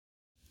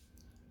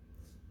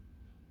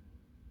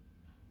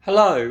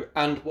Hello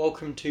and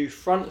welcome to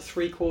Front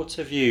Three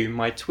Quarter View,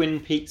 my Twin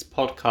Peaks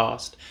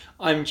podcast.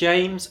 I'm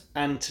James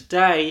and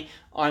today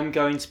I'm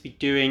going to be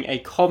doing a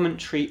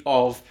commentary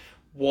of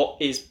what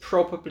is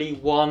probably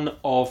one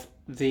of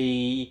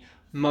the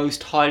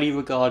most highly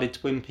regarded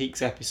Twin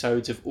Peaks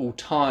episodes of all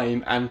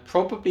time, and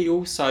probably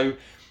also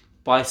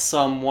by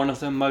some one of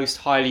the most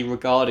highly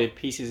regarded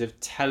pieces of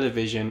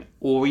television,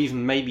 or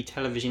even maybe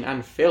television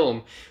and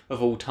film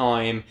of all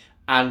time,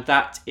 and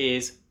that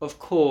is, of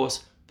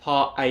course,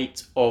 Part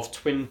 8 of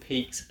Twin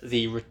Peaks: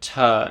 The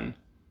Return.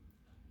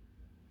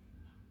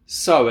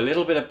 So, a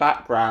little bit of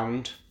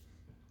background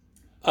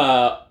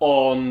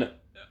on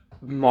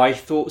my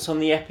thoughts on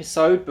the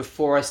episode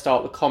before I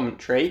start the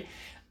commentary.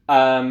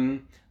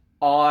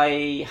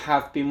 I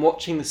have been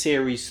watching the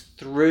series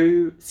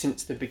through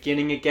since the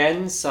beginning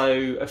again,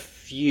 so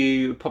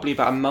probably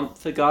about a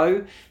month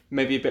ago,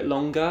 maybe a bit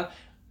longer.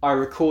 I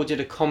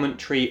recorded a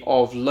commentary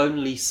of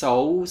Lonely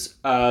Souls,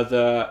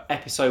 the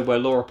episode where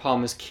Laura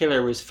Palmer's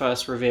killer is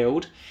first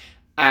revealed,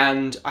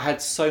 and I had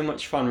so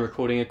much fun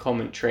recording a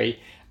commentary,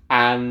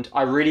 and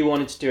I really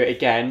wanted to do it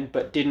again,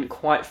 but didn't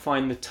quite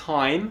find the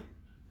time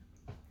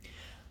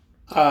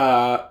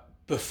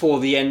before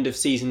the end of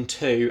season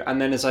 2,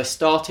 and then as I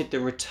started The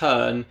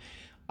Return,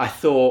 I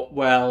thought,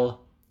 well,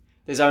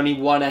 there's only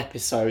one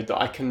episode that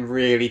I can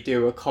really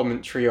do a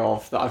commentary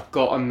of that I've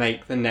got to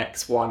make the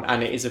next one,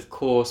 and it is, of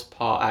course,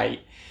 Part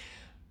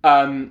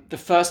 8. The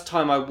first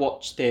time I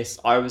watched this,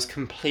 I was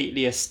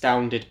completely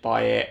astounded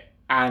by it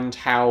and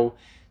how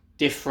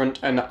different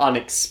and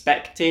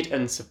unexpected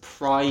and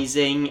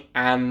surprising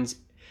and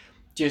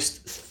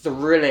just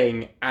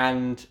thrilling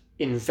and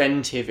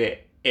inventive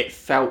it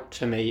felt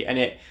to me.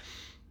 And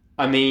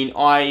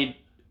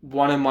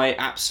one of my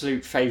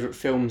absolute favourite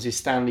films is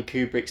Stanley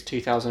Kubrick's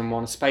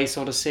 2001: A Space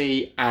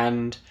Odyssey,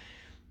 and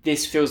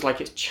this feels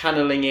like it's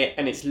channeling it,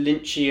 and it's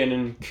Lynchian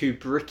and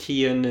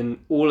Kubrickian and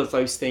all of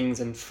those things,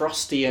 and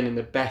Frostian in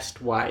the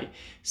best way.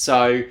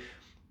 So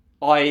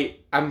I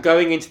am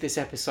going into this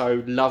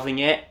episode loving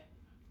it.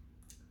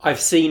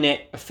 I've seen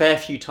it a fair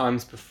few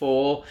times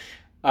before,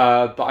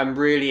 but I'm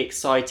really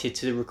excited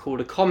to record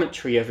a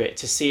commentary of it,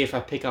 to see if I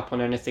pick up on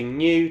anything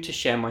new, to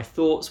share my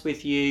thoughts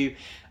with you,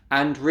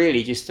 and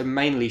really just to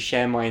mainly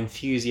share my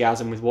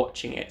enthusiasm with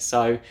watching it.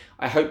 So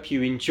I hope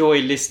you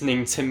enjoy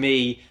listening to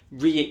me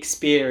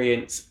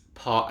re-experience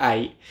Part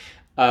 8.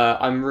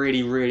 I'm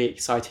really, really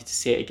excited to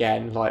see it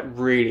again, like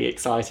really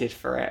excited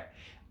for it.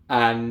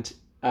 And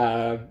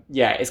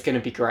it's going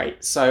to be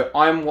great. So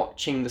I'm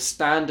watching the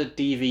standard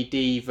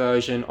DVD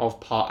version of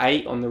Part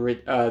 8 on the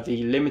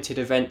limited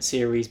event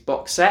series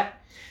box set.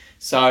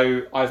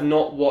 So I've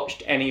not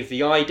watched any of the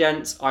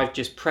idents, I've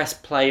just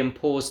pressed play and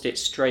paused it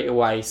straight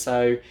away.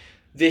 So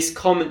this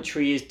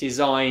commentary is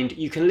designed,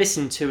 you can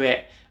listen to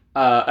it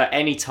at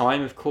any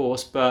time, of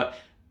course, but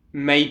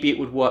maybe it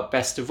would work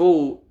best of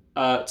all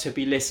to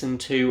be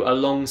listened to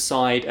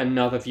alongside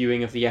another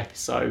viewing of the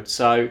episode.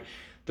 So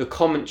the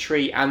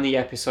commentary and the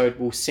episode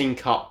will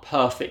sync up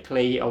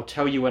perfectly. I'll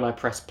tell you when I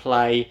press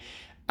play,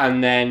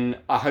 and then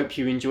I hope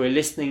you enjoy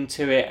listening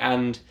to it,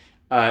 and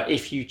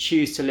if you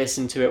choose to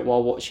listen to it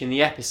while watching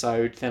the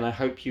episode, then I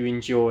hope you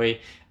enjoy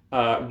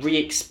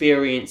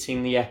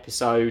re-experiencing the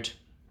episode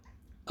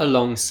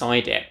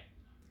alongside it.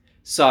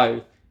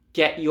 So,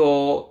 get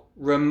your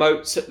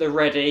remotes at the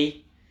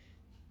ready.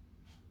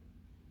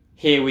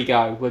 Here we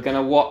go. We're going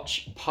to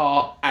watch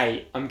Part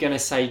 8. I'm going to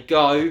say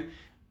go,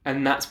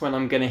 and that's when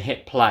I'm going to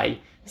hit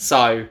play.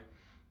 So,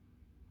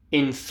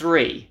 in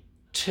 3,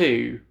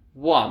 2,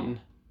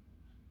 1,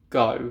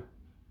 go.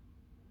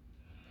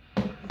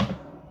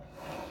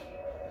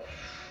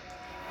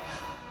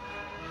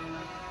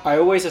 I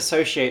always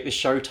associate the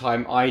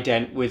Showtime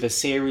ident with a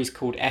series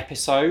called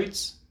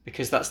Episodes,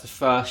 because that's the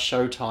first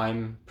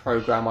Showtime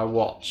program I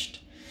watched.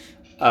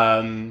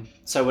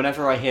 So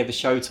whenever I hear the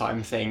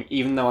Showtime thing,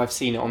 even though I've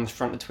seen it on the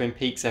front of Twin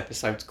Peaks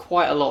episodes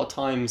quite a lot of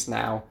times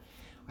now,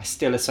 I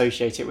still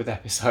associate it with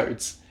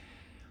Episodes.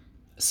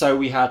 So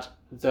we had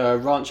the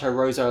Rancho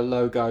Rosa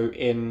logo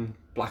in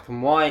black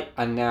and white,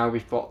 and now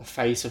we've got the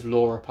face of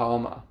Laura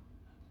Palmer.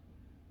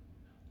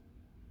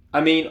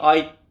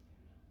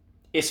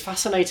 It's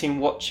fascinating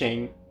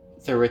watching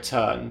The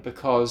Return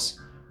because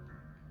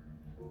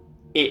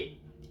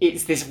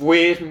it's this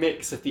weird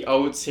mix of the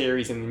old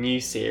series and the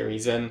new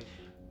series, and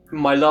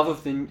my love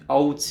of the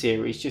old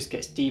series just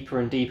gets deeper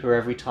and deeper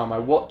every time I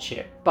watch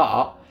it.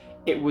 But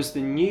it was the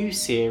new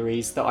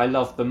series that I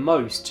loved the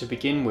most to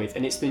begin with,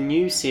 and it's the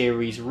new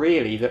series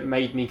really that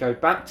made me go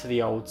back to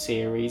the old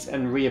series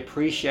and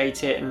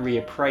reappreciate it and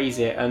reappraise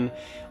it. And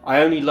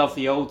I only love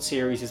the old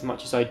series as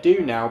much as I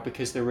do now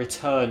because The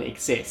Return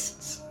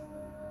exists.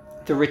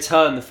 The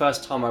Return, the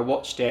first time I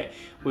watched it,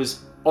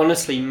 was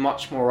honestly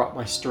much more up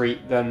my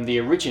street than the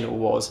original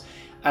was,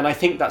 and I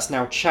think that's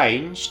now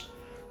changed,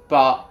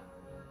 but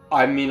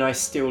I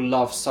still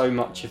love so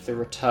much of The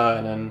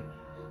Return, and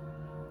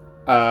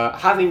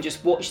having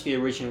just watched the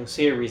original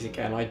series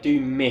again, I do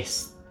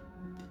miss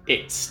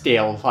it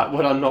still. Like,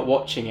 when I'm not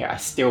watching it, I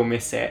still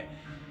miss it.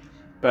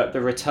 But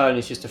The Return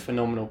is just a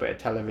phenomenal bit of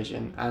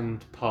television,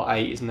 and Part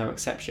 8 is no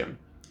exception.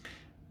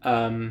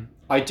 The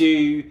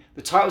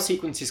title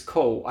sequence is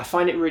cool. I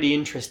find it really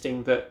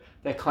interesting that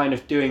they're kind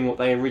of doing what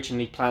they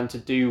originally planned to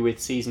do with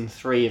season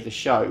 3 of the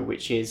show,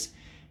 which is,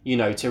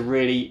 to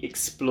really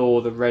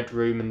explore the Red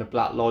Room and the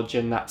Black Lodge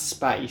and that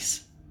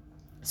space.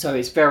 So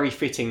it's very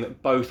fitting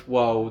that both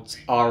worlds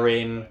are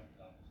in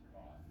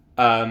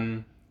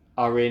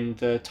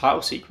the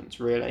title sequence,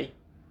 really.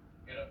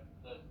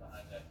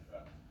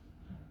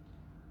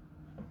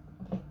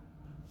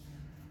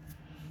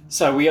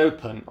 So we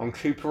open on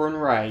Cooper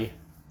and Ray.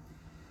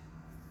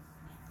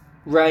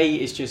 Ray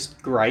is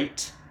just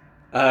great.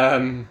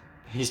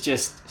 He's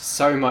just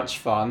so much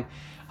fun.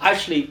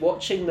 Actually,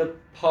 watching the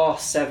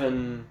past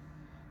 7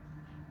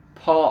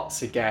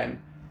 parts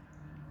again,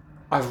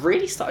 I've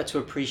really started to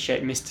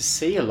appreciate Mr.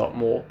 C a lot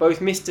more. Both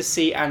Mr.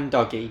 C and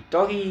Dougie.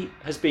 Dougie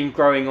has been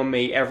growing on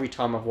me every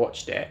time I've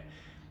watched it.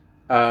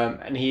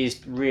 And he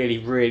is really,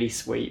 really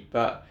sweet.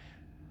 But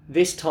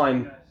this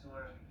time,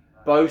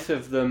 both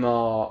of them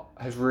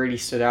have really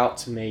stood out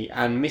to me.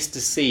 And Mr.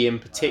 C in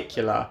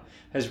particular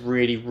has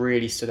really,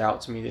 really stood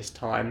out to me this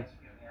time.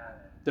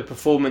 The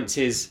performance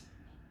is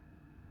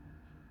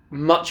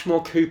much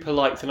more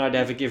Cooper-like than I'd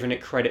ever given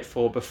it credit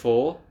for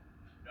before.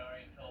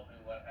 Doreen told me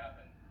what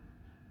happened.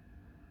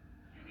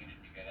 You needed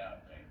to get out,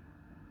 right?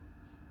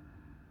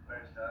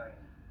 Where's Doreen?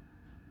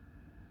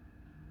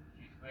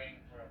 She's waiting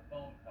for a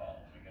phone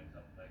call when we get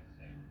someplace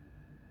safe.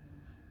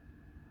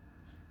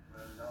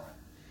 Where's Doreen?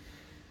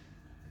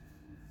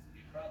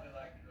 She'd probably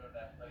like to go to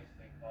that place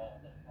they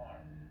call the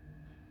farm.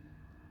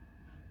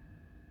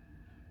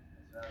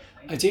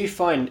 I do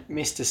find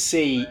Mr.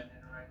 C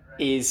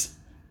is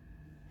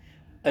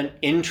an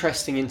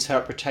interesting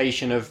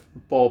interpretation of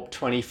Bob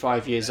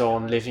 25 years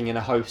on, living in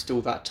a host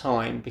all that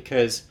time,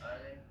 because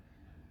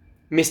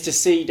Mr.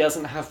 C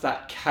doesn't have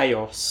that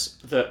chaos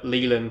that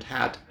Leland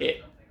had.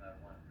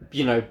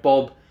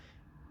 Bob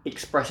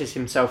expresses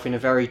himself in a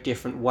very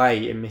different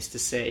way in Mr.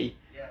 C.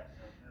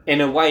 In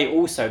a way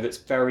also that's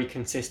very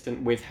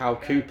consistent with how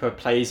Cooper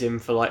plays him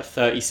for like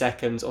 30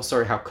 seconds,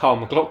 how Carl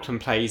McLaughlin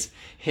plays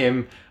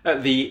him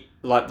at the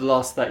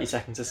last 30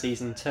 seconds of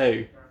season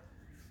 2.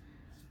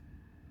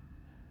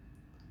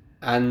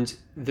 And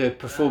the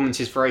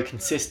performance is very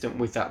consistent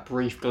with that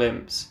brief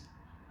glimpse.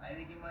 I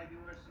think it might be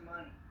worth some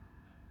money.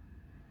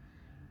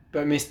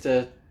 But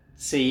Mr.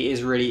 C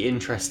is really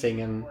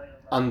interesting and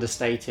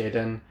understated,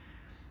 and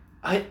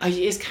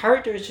his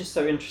character is just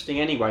so interesting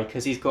anyway,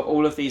 because he's got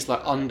all of these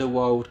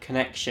underworld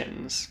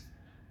connections,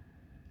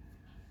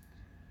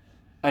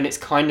 and it's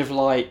kind of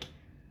like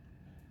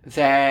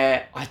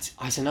I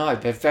don't know,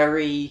 they're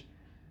very.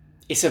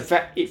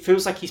 It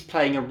feels like he's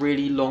playing a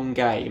really long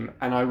game,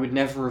 and I would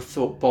never have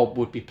thought Bob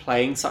would be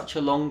playing such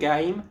a long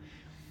game.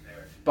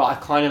 But I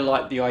kind of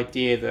like the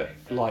idea that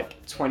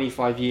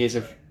 25 years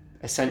of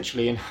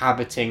essentially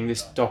inhabiting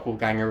this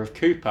doppelganger of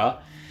Cooper,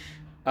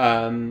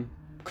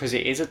 because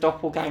it is a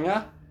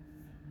doppelganger.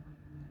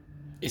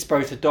 It's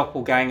both a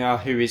doppelganger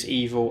who is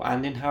evil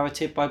and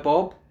inherited by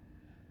Bob.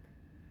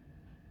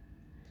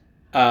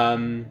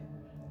 I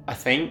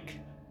think.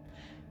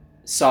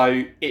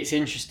 So it's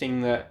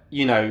interesting that,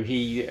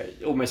 he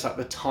almost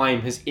the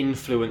time has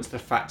influenced the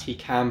fact he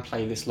can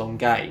play this long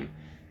game.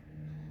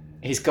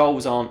 His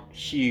goals aren't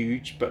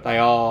huge, but they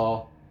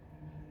are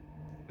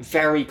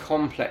very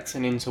complex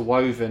and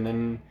interwoven,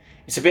 and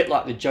it's a bit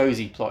like the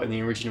Josie plot in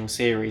the original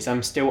series.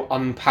 I'm still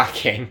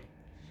unpacking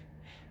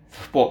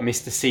what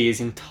Mr. C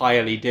is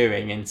entirely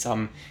doing in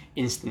some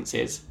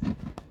instances.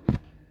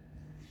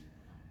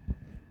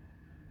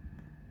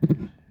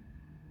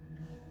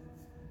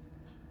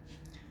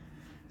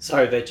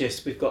 So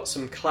we've got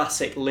some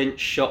classic Lynch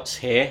shots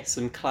here,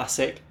 some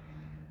classic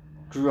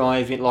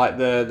driving,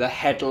 the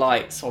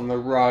headlights on the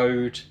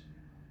road.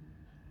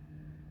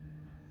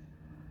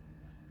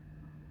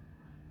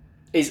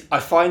 I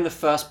find the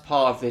first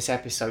part of this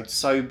episode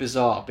so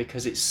bizarre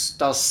because it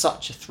does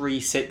such a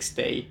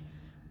 360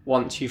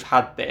 once you've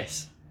had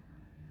this.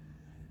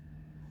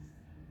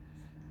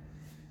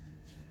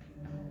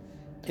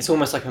 It's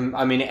almost like,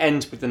 it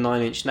ends with the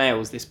 9 Inch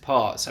Nails, this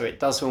part, so it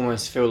does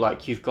almost feel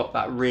like you've got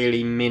that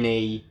really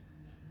mini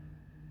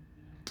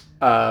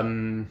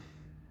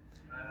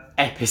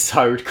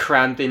episode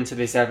crammed into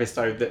this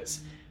episode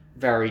that's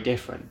very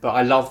different. But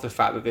I love the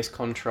fact that this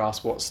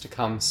contrasts what's to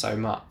come so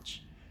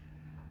much.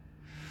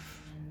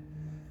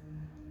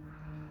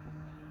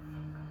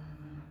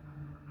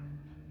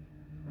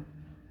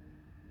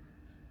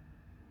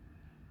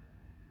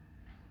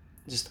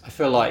 I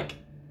feel like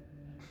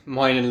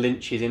mine and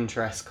Lynch's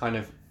interests kind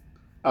of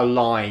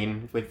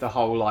align with the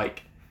whole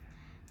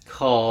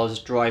cars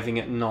driving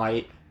at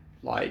night,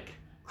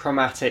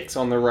 chromatics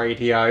on the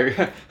radio.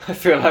 I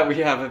feel like we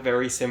have a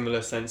very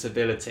similar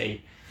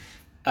sensibility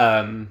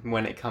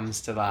when it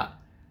comes to that.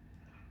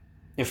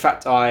 In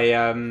fact, I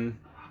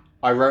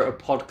wrote a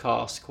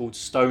podcast called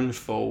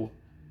Stonefall,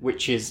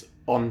 which is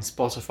on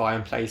Spotify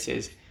and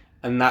places,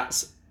 and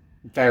that's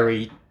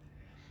very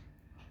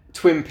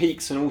Twin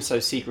Peaks and also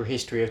Secret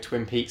History of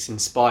Twin Peaks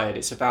inspired.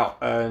 It's about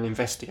an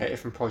investigator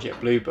from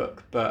Project Blue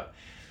Book, but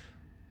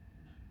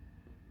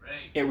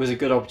it was a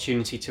good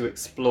opportunity to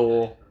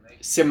explore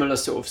similar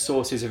sort of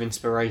sources of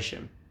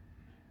inspiration.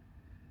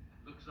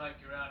 Looks like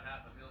you're out $500,000.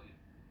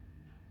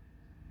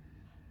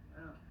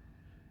 Well, I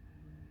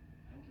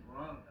think you're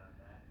wrong about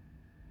that.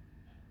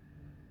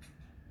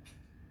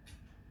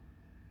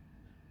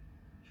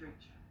 Drink,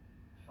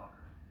 fucker.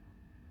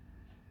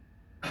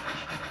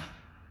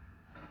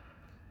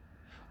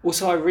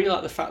 Also, I really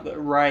like the fact that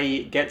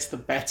Ray gets the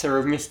better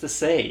of Mr.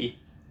 C.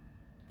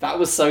 That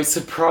was so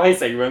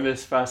surprising when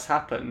this first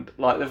happened.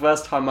 Like, the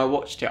first time I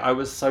watched it, I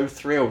was so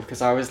thrilled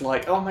because I was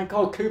like, oh my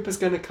god, Cooper's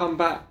going to come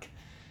back.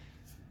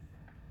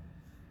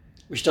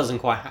 Which doesn't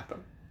quite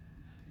happen.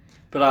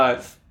 But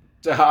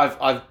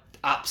I've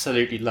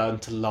absolutely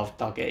learned to love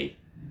Dougie.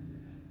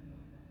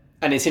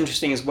 And it's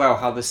interesting as well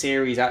how the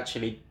series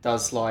actually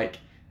does like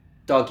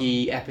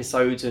Dougie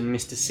episodes and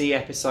Mr. C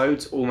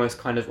episodes almost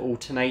kind of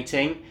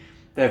alternating.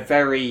 They're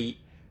very...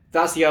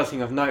 That's the other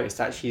thing I've noticed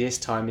actually this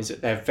time, is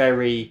that they're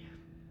very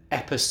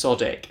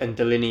episodic and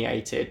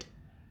delineated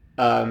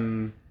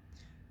in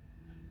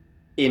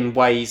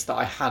ways that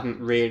I hadn't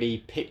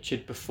really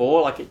pictured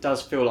before. Like, it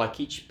does feel like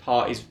each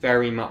part is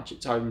very much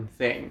its own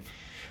thing.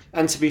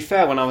 And to be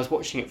fair, when I was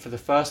watching it for the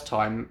first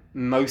time,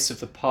 most of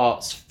the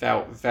parts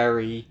felt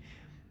very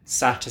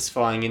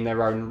satisfying in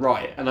their own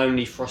right, and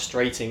only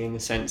frustrating in the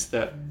sense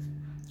that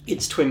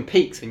it's Twin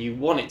Peaks and you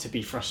want it to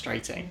be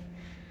frustrating.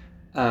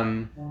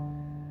 The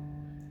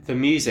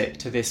music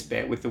to this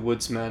bit with the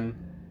Woodsman,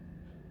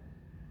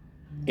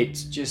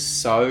 it's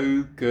just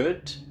so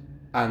good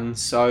and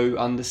so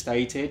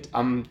understated.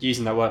 I'm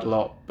using that word a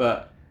lot,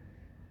 but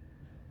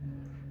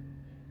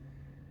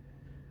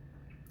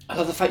I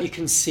love the fact you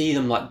can see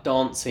them like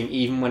dancing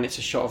even when it's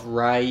a shot of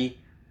Ray.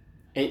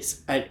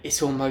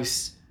 It's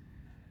almost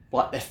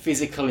like they're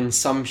physical in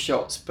some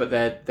shots, but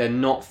they're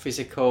not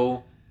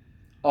physical.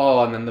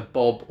 Oh, and then the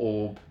Bob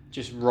orb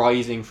just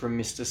rising from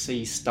Mr.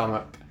 C's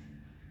stomach.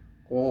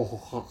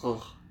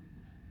 Oh.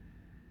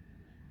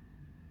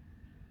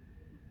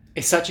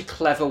 It's such a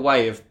clever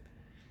way of,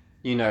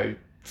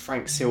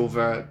 Frank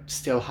Silver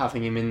still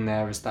having him in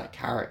there as that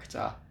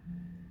character.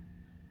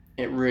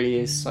 It really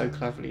is so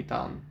cleverly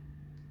done.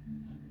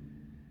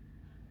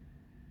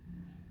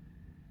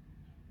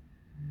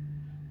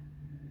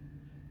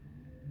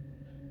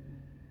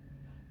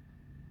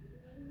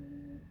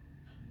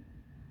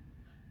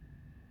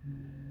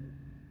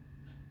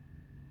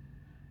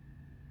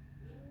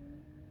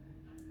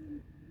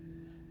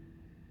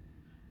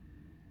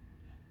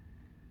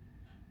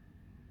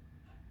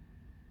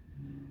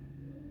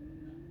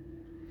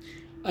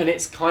 And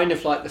it's kind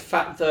of like the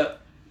fact that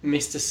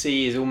Mr.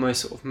 C is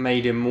almost sort of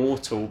made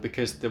immortal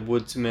because the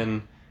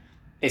Woodsman...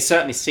 It's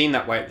certainly seen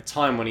that way at the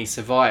time when he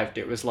survived.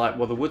 It was like,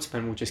 well, the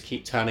Woodsmen will just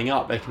keep turning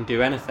up. They can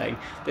do anything.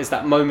 There's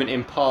that moment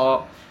in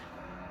part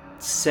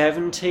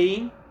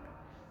 17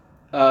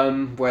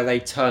 where they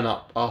turn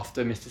up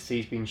after Mr.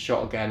 C's been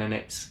shot again, and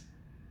it's...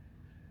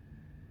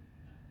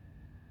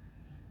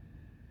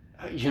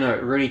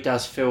 it really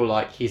does feel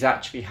like he's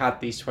actually had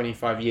these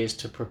 25 years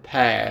to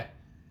prepare.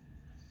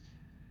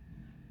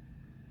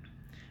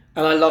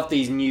 And I love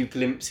these new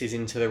glimpses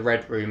into the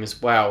Red Room as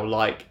well,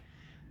 like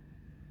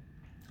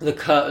the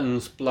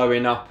curtains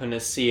blowing up and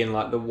us seeing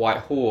like the White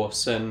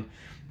Horse and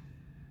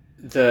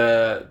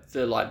the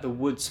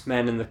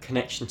Woodsmen and the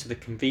connection to the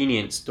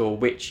convenience store,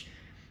 which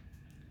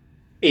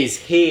is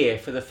here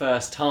for the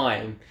first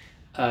time,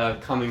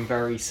 coming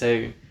very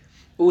soon.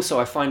 Also,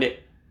 I find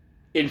it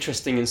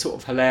interesting and sort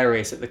of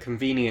hilarious that the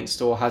convenience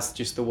store has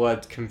just the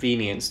word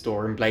convenience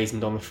store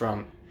emblazoned on the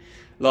front.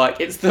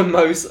 Like, it's the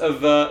most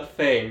overt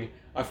thing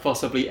I've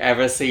possibly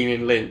ever seen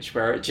in Lynch,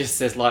 where it just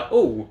says like,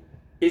 oh,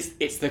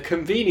 it's the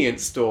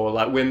convenience store.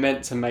 Like, we're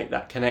meant to make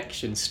that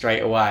connection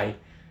straight away.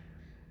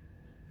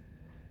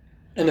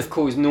 And of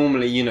course,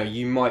 normally,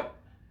 you might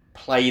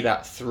play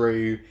that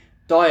through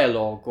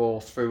dialogue or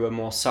through a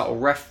more subtle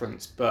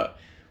reference, but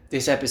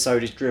this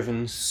episode is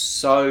driven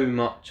so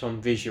much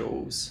on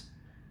visuals.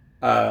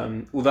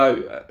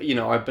 Although,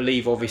 I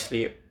believe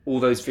obviously all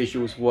those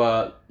visuals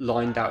were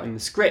lined out in the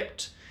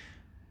script,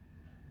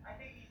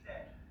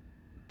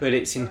 but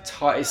it's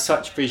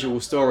such visual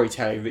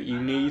storytelling that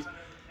you need...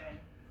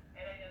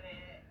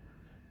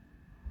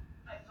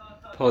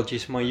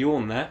 Apologies for my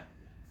yawn there.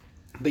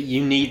 But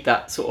you need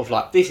that sort of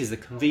like, this is the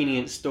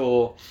convenience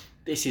store,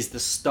 this is the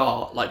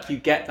start. Like, you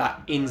get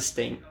that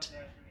instinct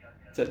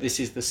that this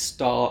is the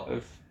start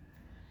of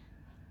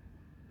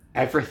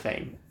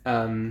everything.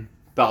 But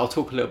I'll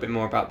talk a little bit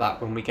more about that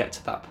when we get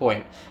to that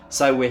point.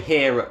 So we're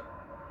here at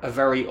a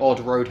very odd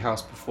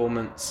Roadhouse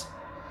performance.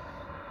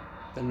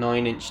 The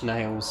Nine Inch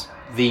Nails.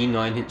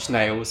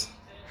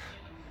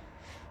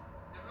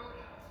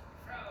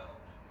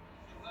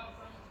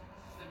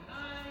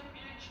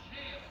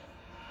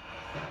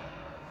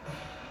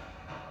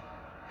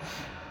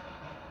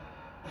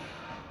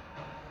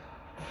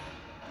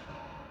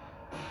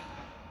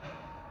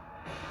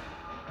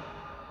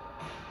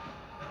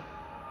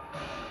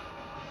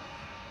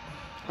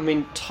 I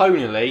mean,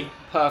 tonally,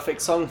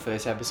 perfect song for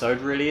this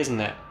episode, really, isn't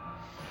it?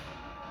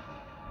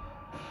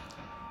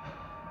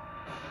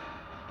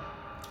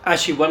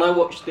 Actually, when I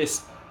watched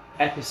this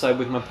episode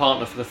with my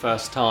partner for the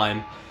first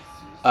time,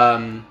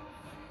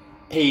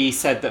 he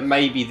said that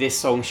maybe this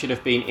song should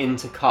have been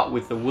intercut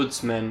with the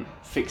Woodsman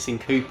fixing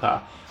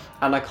Cooper.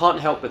 And I can't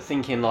help but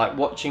thinking, like,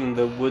 watching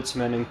the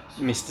Woodsman and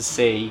Mr.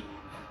 C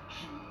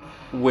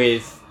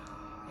with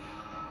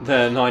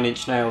the Nine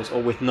Inch Nails,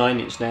 or with Nine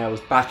Inch Nails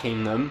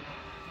backing them,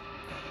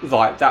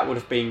 like, that would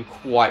have been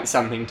quite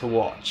something to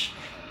watch.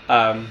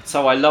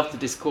 So I love the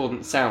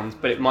discordant sounds,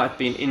 but it might have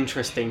been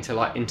interesting to,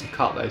 like,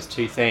 intercut those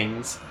two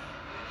things.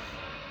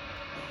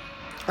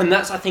 And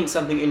that's, I think,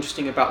 something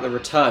interesting about The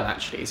Return,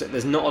 actually, is that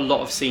there's not a lot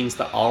of scenes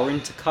that are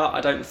intercut,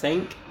 I don't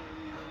think.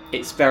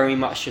 It's very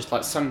much just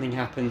like something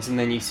happens and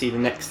then you see the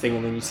next thing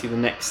and then you see the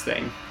next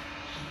thing.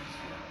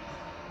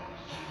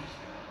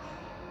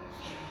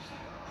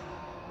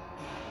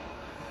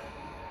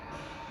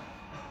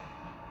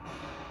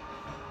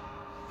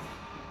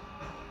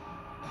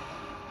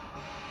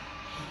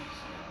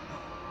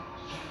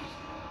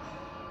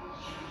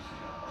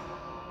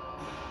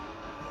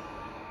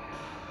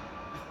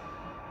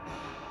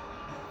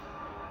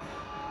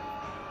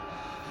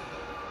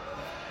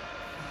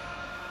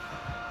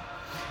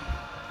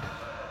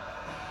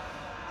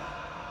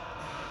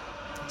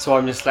 So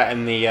I'm just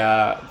letting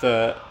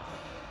the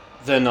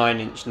 9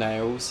 Inch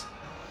Nails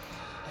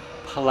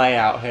play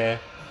out here.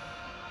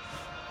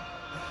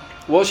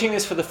 Watching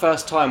this for the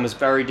first time was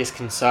very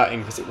disconcerting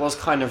because it was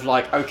kind of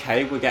like,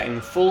 okay, we're getting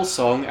the full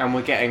song and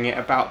we're getting it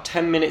about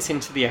 10 minutes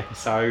into the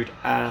episode,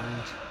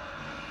 and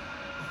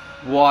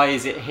why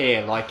is it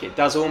here? Like, it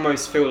does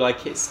almost feel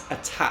like it's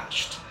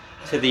attached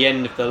to the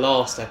end of the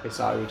last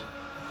episode.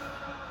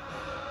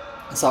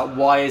 It's like,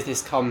 why has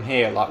this come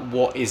here? Like,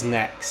 what is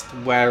next?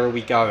 Where are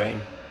we going?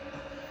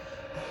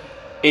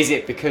 Is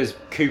it because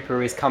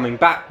Cooper is coming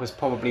back, was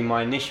probably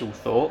my initial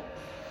thought.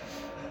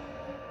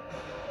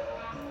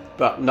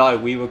 But no,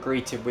 we were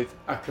greeted with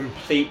a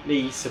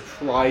completely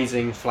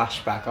surprising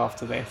flashback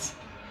after this.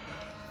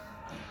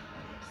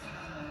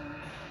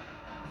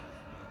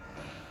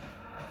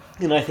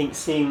 And I think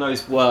seeing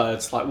those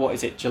words, like, what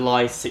is it,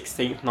 July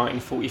 16th,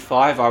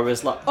 1945, I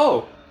was like,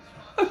 oh,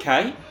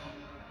 okay.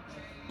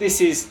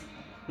 This is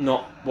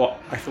not what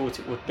I thought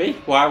it would be.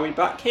 Why are we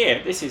back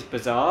here? This is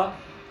bizarre.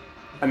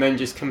 And then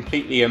just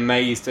completely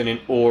amazed and in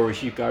awe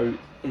as you go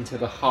into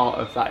the heart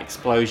of that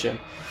explosion.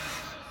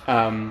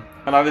 And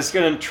I was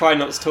going to try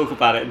not to talk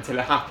about it until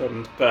it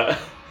happened, but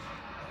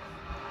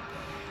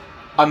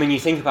I mean, you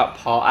think about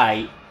part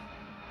 8,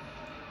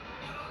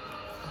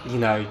 you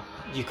know,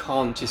 you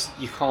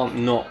can't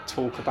not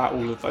talk about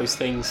all of those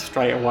things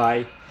straight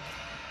away.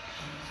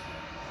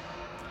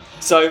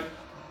 So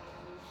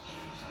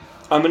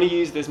I'm going to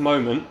use this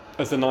moment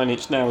of the Nine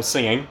Inch Nails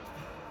singing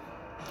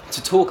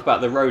to talk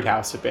about the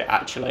Roadhouse a bit,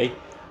 actually,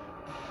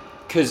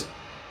 because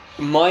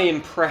my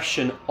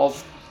impression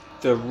of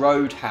the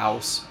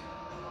Roadhouse,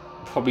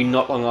 probably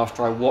not long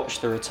after I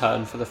watched The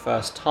Return for the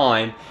first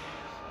time,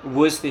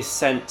 was this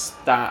sense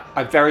that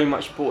I very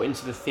much bought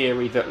into the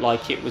theory that,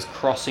 like, it was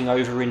crossing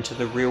over into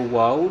the real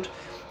world,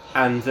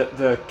 and that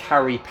the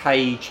Carrie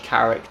Page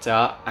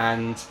character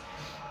and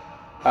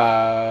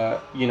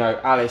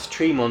Alice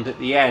Tremont at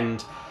the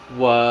end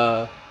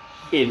were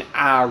in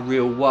our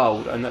real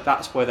world, and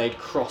that's where they'd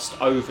crossed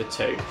over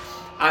to.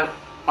 And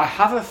I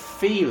have a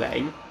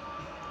feeling,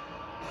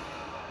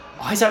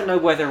 I don't know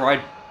whether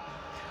I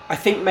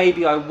think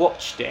maybe I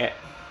watched it,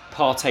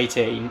 part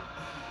 18,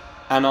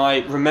 and I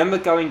remember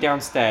going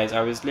downstairs.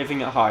 I was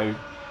living at home.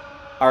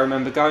 I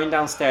remember going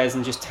downstairs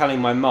and just telling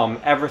my mum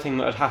everything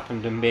that had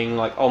happened and being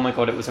like, oh my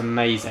god, it was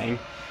amazing.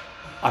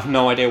 I've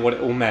no idea what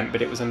it all meant,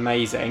 but it was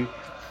amazing.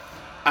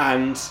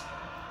 And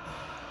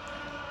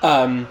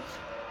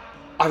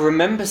I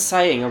remember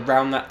saying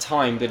around that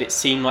time that it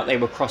seemed like they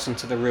were crossing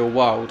to the real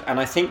world,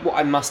 and I think what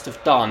I must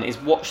have done is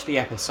watched the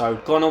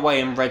episode, gone away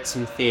and read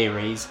some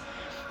theories,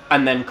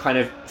 and then kind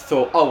of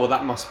thought, oh, well,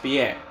 that must be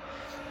it.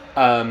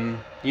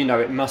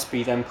 It must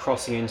be them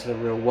crossing into the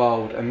real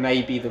world, and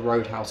maybe the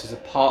Roadhouse is a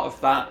part of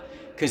that,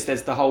 because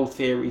there's the whole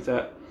theory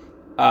that,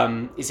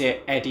 is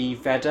it Eddie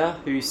Vedder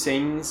who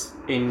sings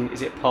in,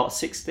 is it part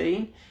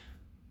 16?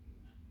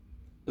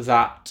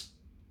 That,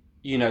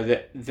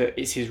 that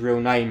it's his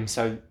real name,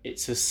 so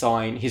it's a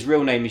sign. His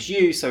real name is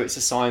you, so it's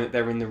a sign that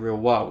they're in the real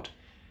world.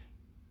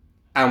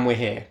 And we're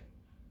here.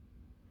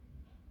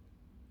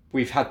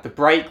 We've had the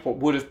break, what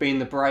would have been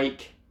the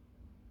break,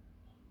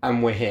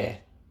 and we're here.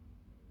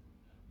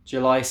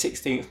 July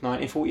 16th,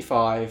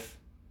 1945,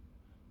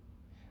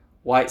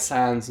 White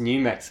Sands, New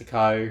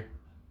Mexico,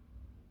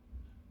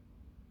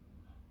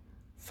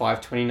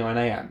 5:29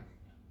 a.m.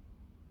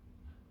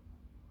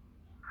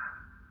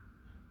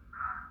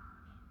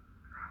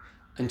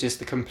 And just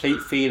the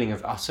complete feeling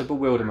of utter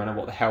bewilderment of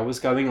what the hell was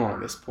going on at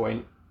this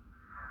point.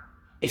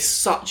 It's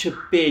such a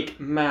big,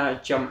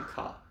 mad jump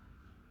cut.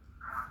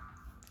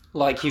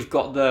 Like, you've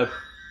got the...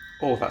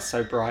 Oh, that's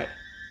so bright.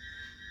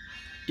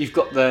 You've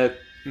got the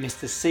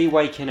Mr. C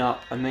waking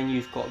up, and then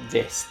you've got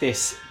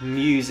this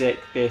music,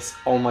 this,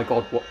 oh my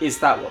god, what is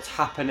that? What's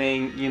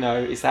happening? You know,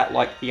 is that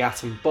like the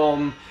atom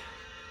bomb?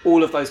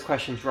 All of those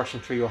questions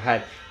rushing through your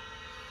head.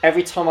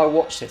 Every time I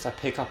watch this, I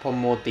pick up on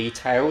more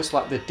details,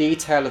 like the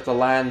detail of the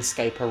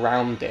landscape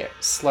around it,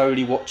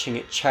 slowly watching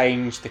it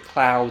change, the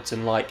clouds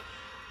and like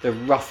the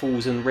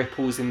ruffles and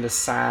ripples in the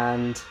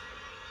sand.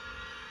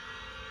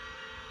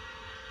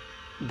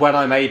 When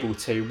I'm able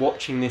to,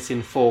 watching this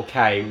in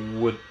 4K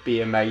would be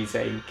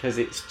amazing, because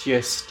it's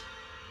just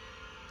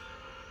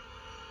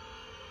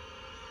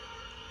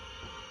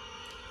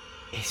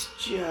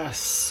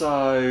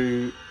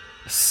so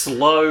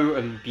slow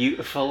and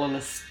beautiful and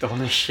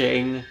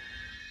astonishing.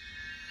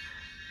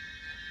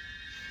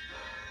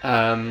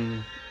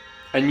 And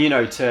you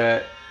know,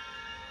 to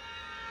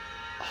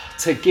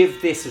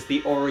give this as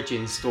the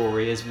origin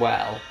story as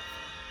well.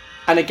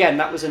 And again,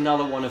 that was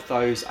another one of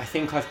those, I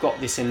think I've got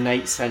this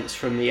innate sense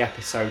from the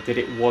episode that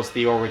it was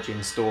the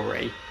origin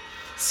story.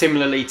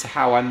 Similarly to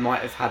how I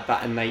might have had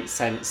that innate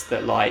sense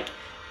that like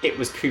it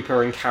was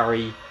Cooper and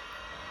Carrie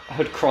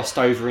had crossed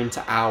over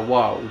into our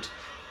world,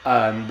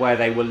 where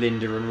they were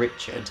Linda and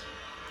Richard.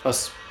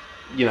 Us,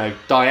 you know,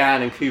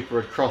 Diane and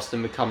Cooper had crossed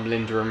and become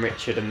Linda and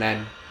Richard, and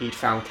then he'd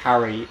found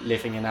Carrie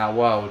living in our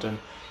world, and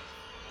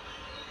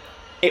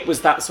it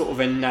was that sort of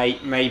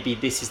innate, maybe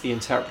this is the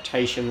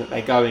interpretation that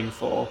they're going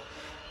for,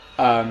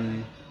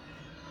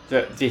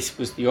 that this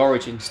was the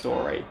origin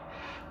story.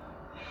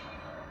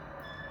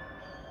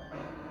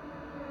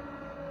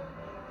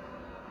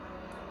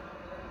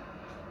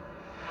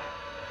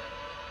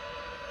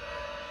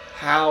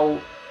 How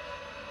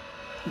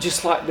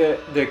just like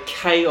the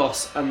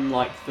chaos and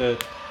like the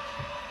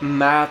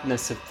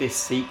madness of this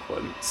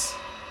sequence,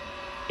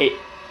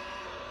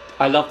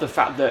 I love the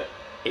fact that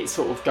it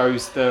sort of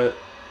goes the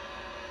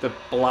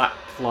black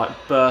like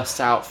bursts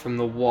out from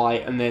the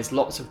white, and there's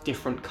lots of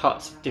different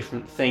cuts of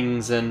different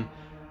things, and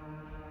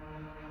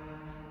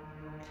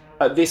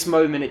at this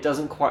moment it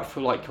doesn't quite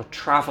feel like you're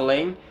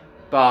travelling,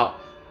 but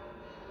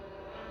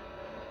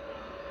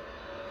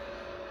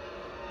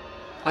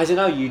I don't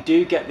know, you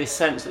do get this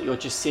sense that you're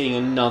just seeing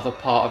another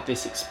part of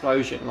this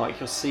explosion, like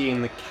you're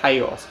seeing the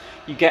chaos.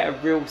 You get a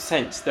real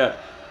sense that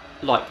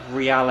like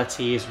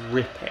reality is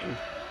ripping.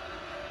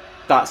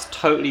 That's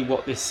totally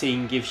what this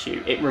scene gives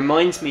you. It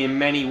reminds me in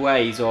many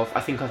ways of,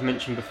 I think I've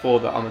mentioned before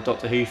that I'm a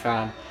Doctor Who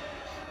fan,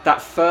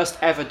 that first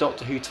ever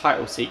Doctor Who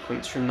title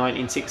sequence from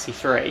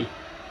 1963.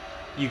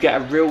 You get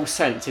a real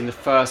sense in the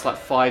first like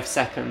 5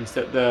 seconds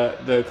that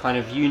the kind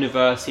of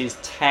universe is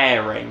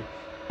tearing,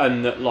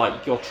 and that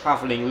like you're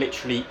travelling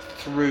literally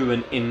through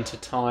and into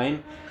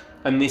time.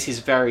 And this is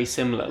very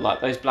similar, like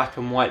those black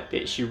and white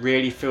bits, you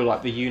really feel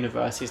like the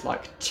universe is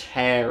like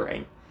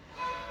tearing.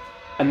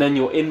 And then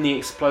you're in the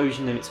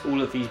explosion and it's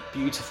all of these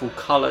beautiful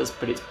colours,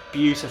 but it's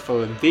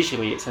beautiful and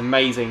visually it's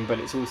amazing, but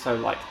it's also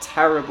like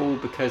terrible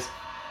because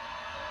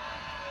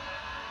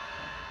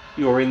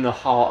you're in the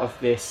heart of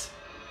this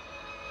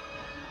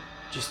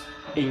just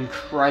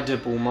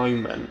incredible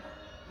moment.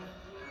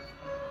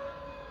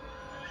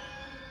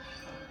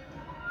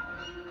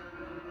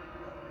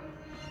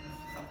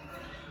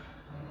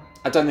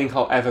 I don't think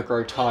I'll ever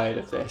grow tired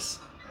of this.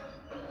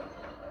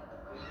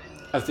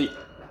 Of the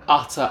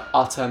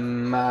utter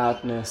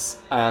madness,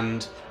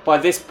 and by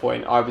this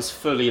point I was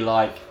fully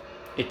like,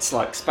 it's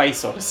like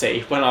Space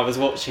Odyssey when I was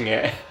watching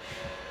it.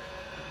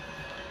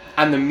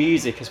 And the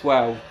music as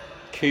well.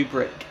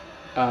 Kubrick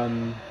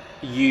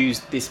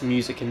used this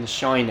music in The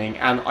Shining,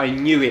 and I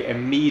knew it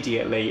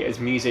immediately as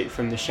music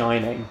from The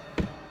Shining.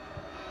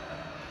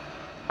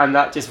 And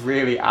that just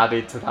really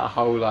added to that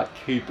whole like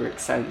Kubrick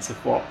sense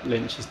of what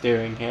Lynch is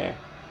doing here.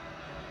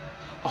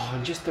 Oh,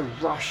 and just the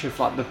rush of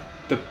like the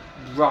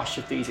rush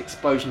of these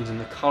explosions and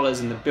the colours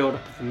and the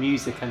build-up of the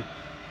music and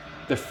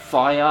the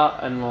fire,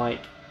 and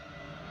like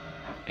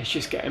it's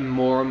just getting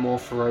more and more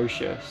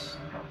ferocious.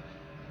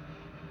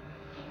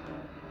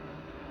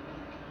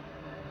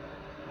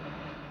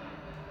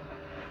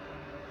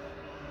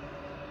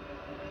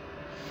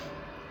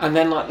 And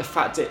then like the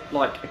fact that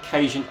like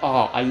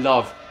I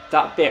love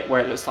that bit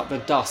where it looks like the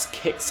dust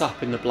kicks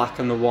up in the black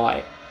and the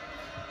white,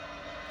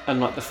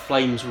 and like the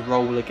flames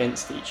roll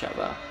against each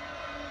other.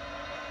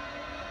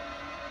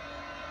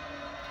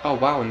 Oh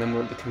wow, and then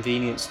we're at the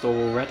convenience store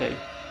already.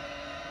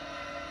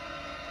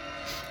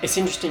 It's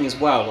interesting as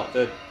well, like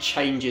the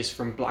changes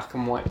from black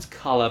and white to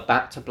colour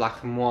back to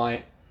black and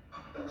white.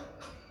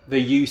 The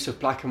use of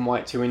black and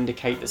white to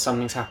indicate that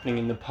something's happening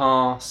in the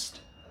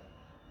past.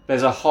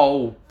 There's a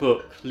whole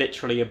book,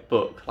 literally a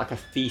book, like a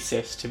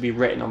thesis to be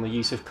written on the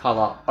use of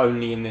colour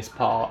only in this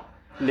part.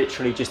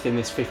 Literally just in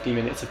this 50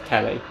 minutes of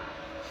telly.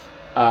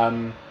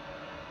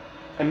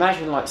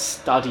 Imagine like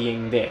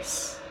studying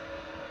this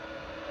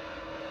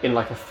in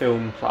like a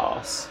film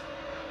class.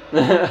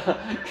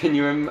 Can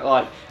you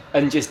like,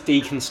 and just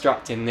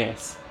deconstructing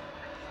this.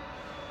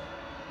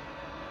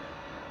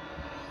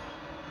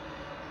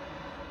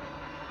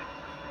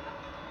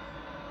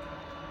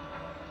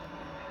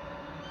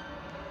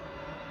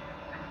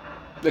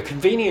 The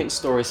convenience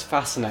store is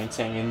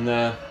fascinating in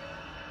the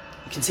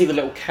You can see the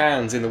little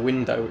cans in the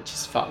window, which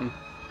is fun.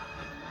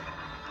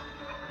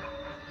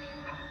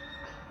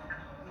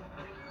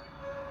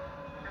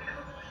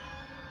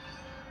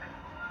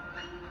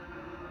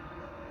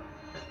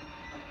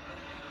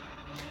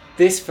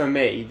 This, for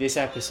me, this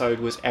episode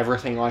was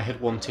everything I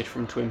had wanted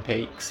from Twin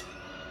Peaks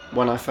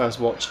when I first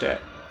watched it.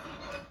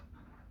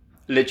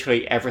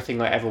 Literally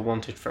everything I ever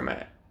wanted from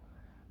it.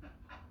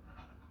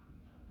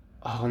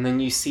 Oh, and then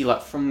you see,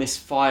 like, from this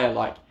fire,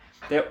 like,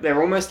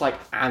 they're almost like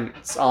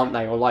ants, aren't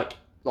they? Or like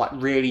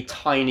really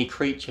tiny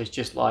creatures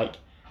just, like,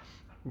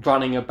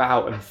 running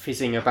about and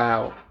fizzing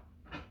about.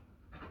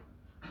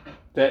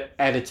 The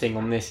editing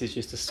on this is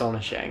just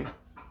astonishing.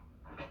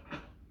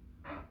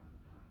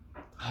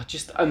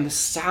 And the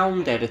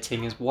sound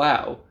editing as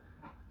well.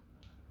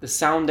 The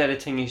sound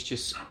editing is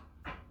just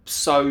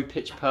so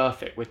pitch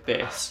perfect with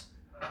this.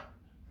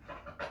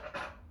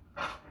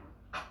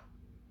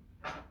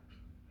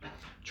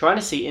 Trying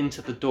to see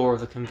into the door of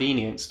the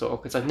convenience store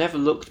because I've never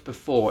looked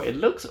before. It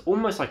looks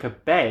almost like a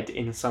bed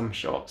in some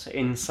shots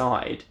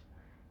inside.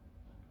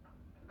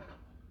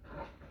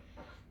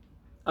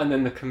 And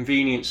then the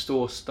convenience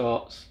store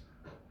starts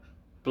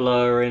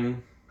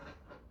blurring.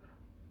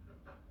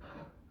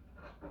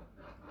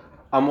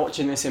 I'm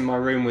watching this in my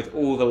room with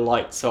all the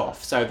lights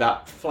off, so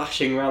that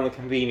flashing around the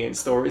convenience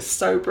store is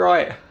so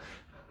bright.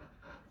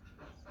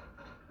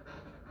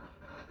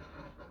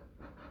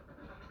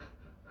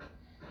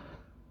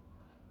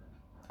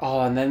 Oh,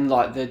 and then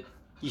like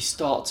you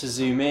start to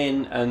zoom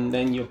in, and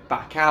then you're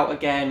back out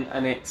again,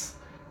 and it's...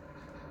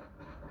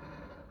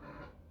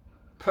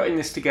 Putting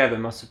this together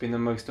must have been the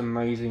most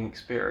amazing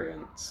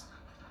experience.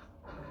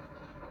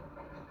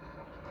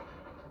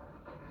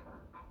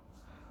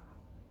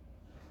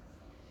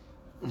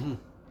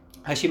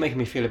 Actually making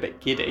me feel a bit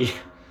giddy.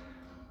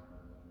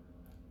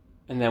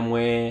 And then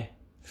we're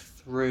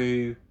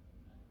through...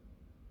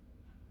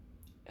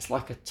 It's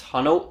like a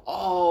tunnel.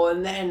 Oh,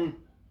 and then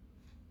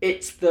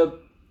it's the...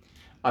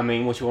 I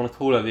mean, what do you want to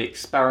call her? The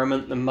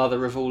experiment, the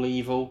mother of all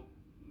evil.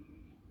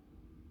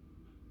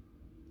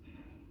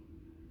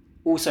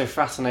 Also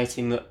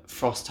fascinating that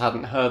Frost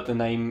hadn't heard the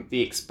name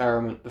The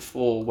Experiment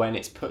before when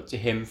it's put to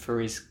him for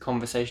his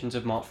Conversations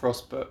of Mark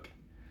Frost book.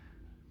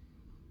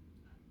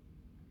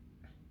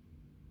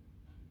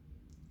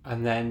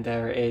 And then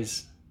there it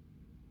is.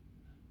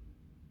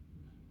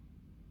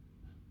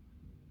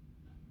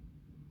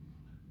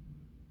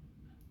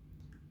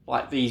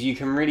 Like these, you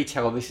can really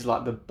tell this is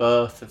like the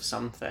birth of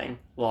something.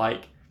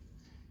 Like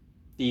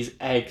these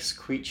eggs,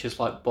 creatures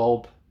like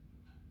Bob.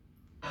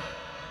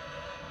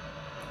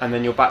 And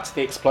then you're back to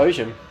the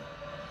explosion.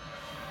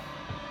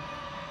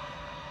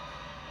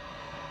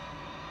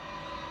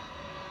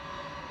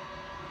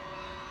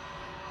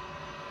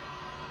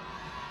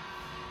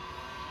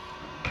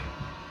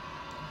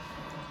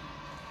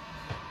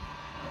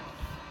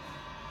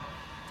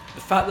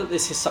 The fact that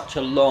this is such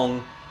a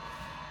long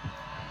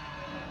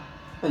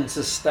and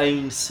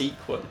sustained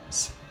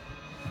sequence.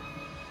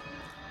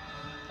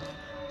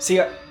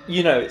 See,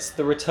 you know, it's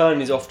The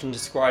Return is often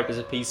described as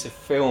a piece of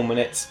film, and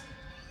it's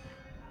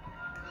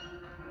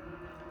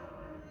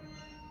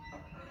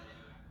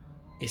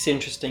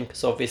interesting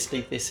because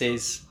obviously this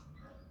is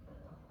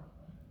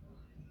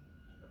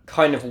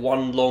kind of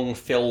one long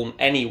film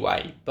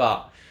anyway,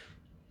 but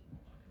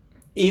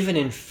even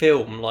in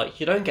film, like,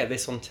 you don't get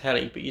this on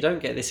telly, but you don't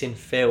get this in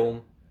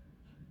film.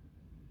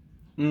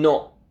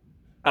 Not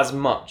as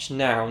much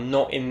now,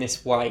 not in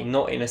this way,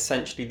 not in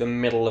essentially the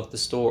middle of the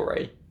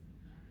story.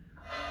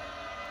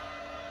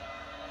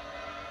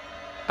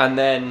 And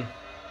then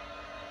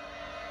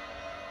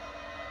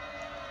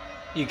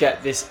you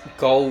get this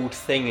gold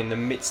thing in the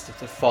midst of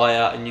the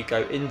fire, and you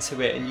go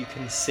into it and you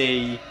can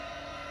see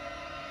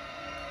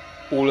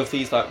all of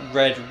these like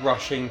red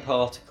rushing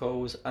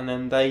particles, and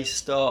then they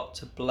start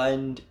to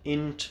blend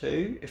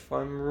into, if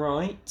I'm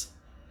right,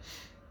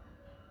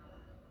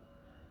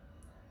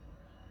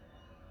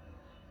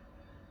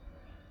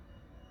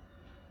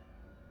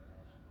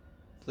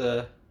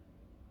 the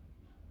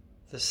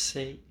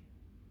sea.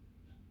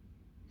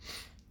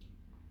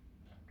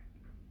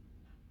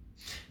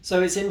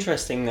 So it's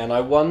interesting then.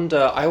 I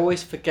wonder, I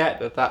always forget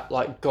that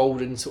like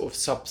golden sort of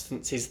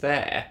substance is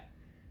there.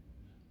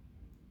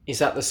 Is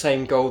that the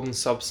same golden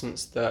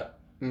substance that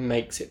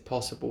makes it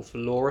possible for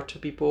Laura to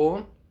be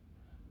born?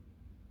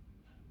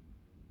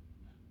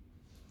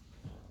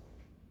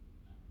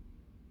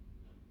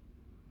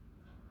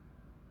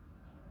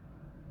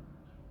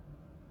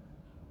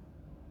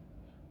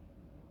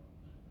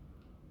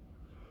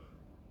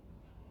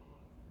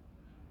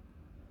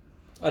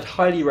 I'd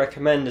highly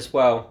recommend as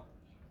well,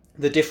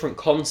 the different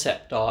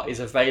concept art is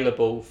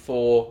available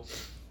for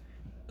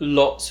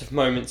lots of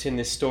moments in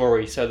this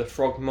story. So the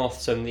frog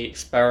moths and the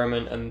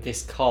experiment and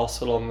this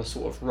castle on the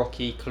sort of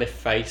rocky cliff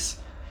face.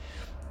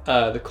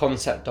 The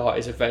concept art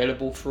is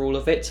available for all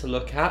of it to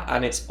look at,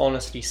 and it's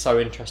honestly so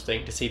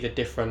interesting to see the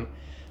different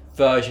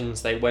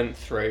versions they went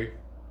through.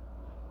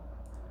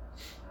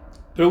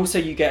 But also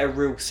you get a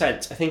real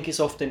sense. I think it's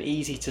often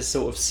easy to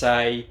sort of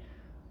say,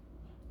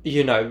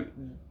 you know,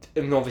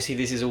 and obviously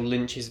this is all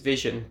Lynch's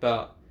vision,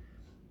 but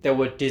there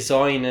were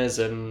designers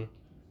and,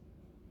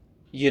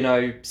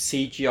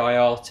 CGI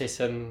artists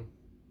and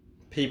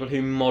people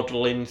who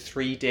model in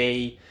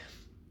 3D,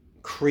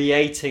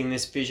 creating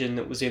this vision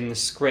that was in the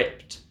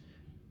script,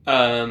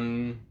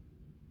 and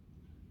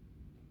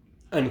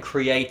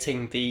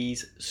creating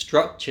these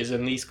structures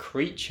and these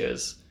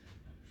creatures.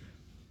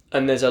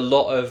 And there's a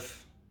lot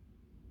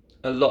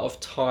of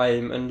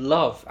time and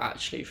love,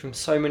 actually, from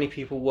so many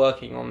people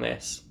working on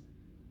this,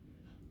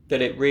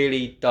 that it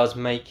really does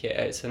make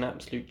it's an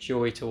absolute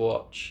joy to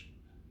watch.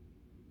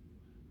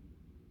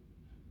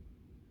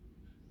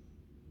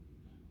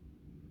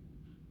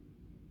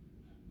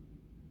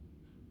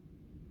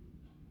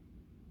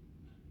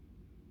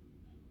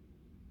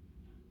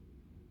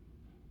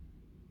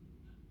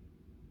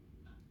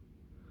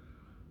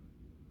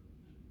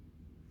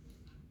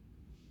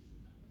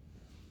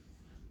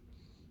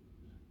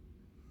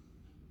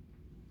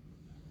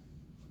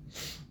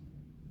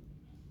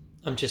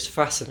 I'm just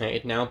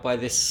fascinated now by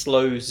this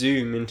slow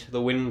zoom into the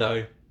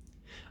window.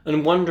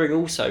 And wondering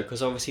also,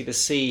 because obviously the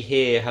sea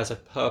here has a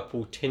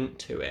purple tint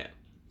to it.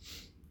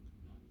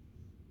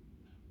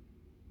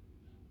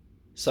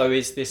 So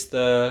is this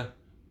the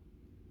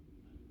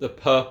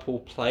purple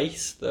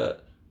place that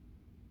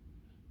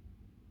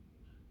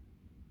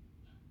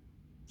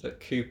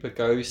Cooper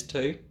goes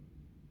to?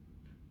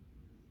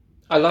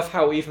 I love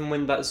how even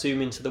when that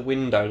zoom into the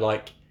window,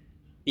 like,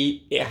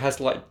 it has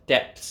like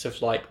depths of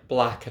like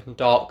black and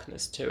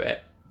darkness to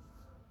it.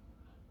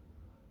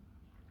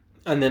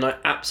 And then I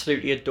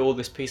absolutely adore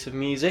this piece of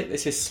music.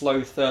 This is Slow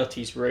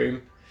 30s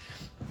Room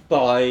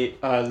by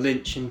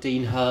Lynch and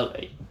Dean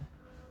Hurley.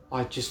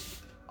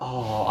 As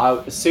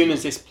soon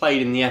as this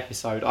played in the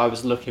episode, I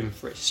was looking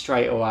for it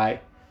straight away.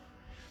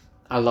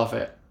 I love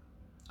it.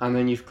 And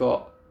then you've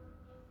got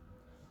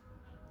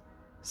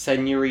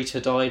Senorita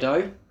Dido.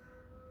 I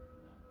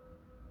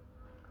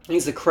think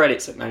it's the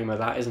credits that name of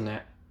that, isn't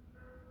it?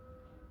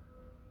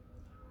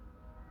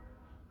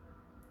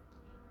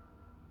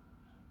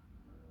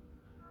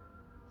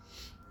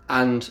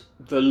 And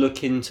the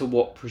look into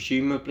what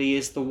presumably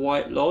is the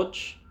White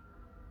Lodge.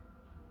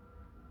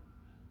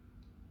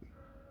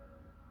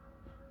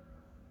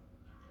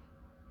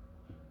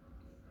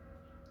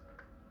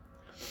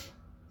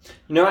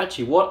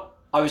 Actually, what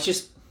I was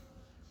just...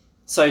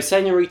 So,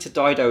 Senorita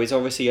Dido is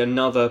obviously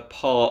another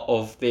part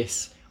of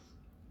this,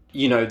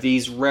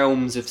 these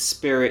realms of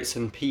spirits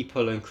and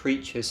people and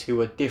creatures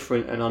who are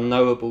different and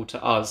unknowable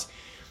to us.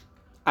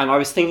 And I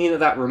was thinking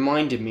that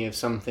reminded me of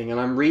something, and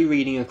I'm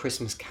rereading A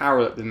Christmas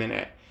Carol at the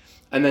minute.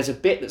 And there's a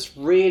bit that's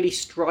really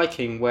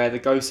striking where the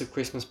Ghost of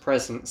Christmas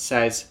Present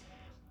says,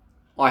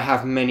 I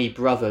have many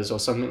brothers, or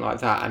something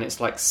like that, and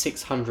it's like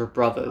 600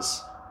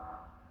 brothers.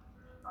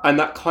 And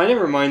that kind of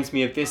reminds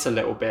me of this a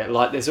little bit.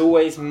 Like, there's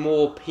always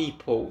more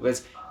people.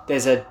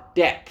 There's a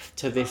depth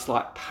to this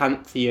like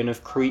pantheon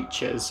of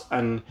creatures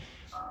and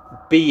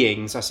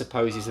beings, I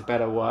suppose is a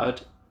better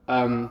word.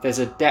 There's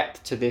a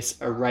depth to this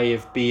array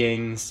of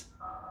beings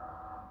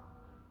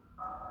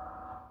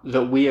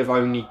that we have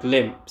only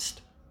glimpsed.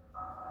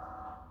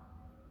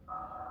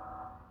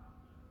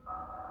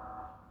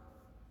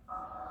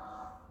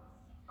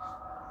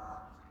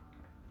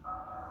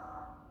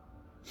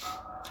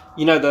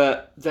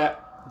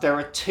 There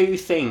are two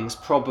things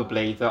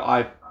probably that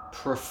I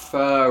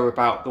prefer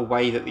about the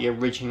way that the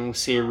original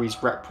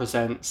series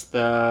represents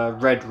the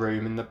Red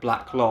Room and the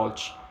Black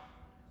Lodge.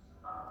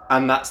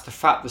 And that's the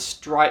fact the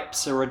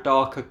stripes are a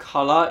darker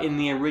colour in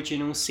the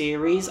original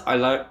series. I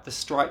like the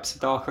stripes a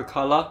darker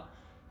colour.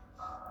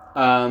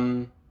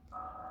 And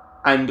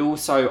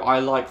also I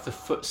like the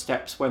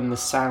footsteps when the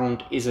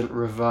sound isn't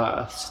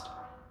reversed.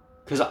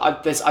 Because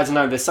I don't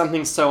know, there's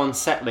something so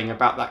unsettling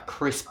about that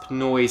crisp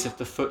noise of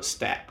the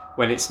footstep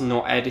when it's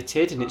not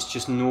edited and it's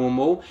just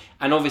normal.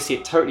 And obviously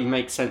it totally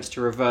makes sense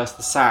to reverse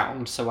the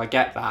sound, so I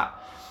get that.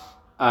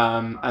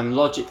 And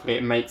logically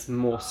it makes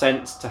more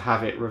sense to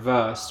have it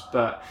reversed,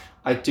 but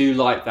I do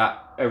like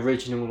that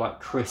original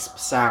like crisp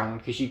sound,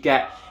 because you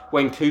get,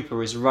 when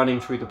Cooper is running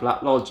through the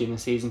Black Lodge in the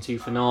season 2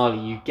 finale,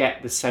 you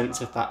get the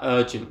sense of that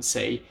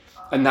urgency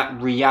and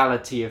that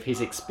reality of his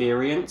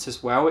experience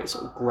as well. It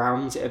sort of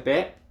grounds it a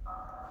bit.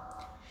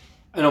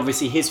 And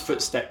obviously his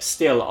footsteps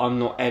still are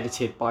not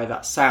edited by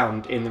that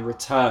sound in the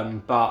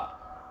return, but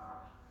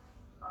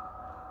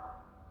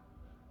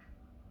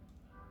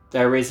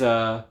there is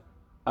the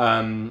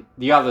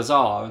others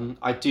are, and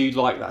I do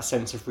like that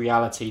sense of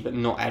reality that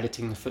not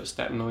editing the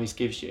footstep noise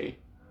gives you.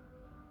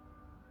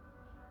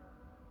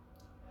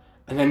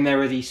 And then there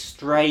are these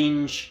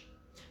strange...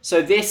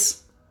 So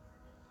this...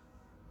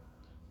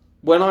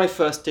 When I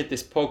first did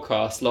this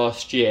podcast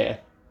last year,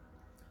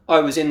 I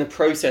was in the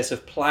process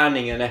of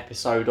planning an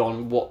episode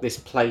on what this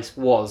place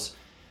was.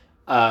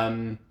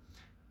 And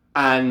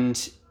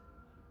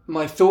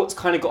my thoughts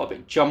kind of got a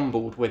bit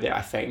jumbled with it,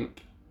 I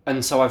think.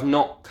 And so I've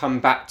not come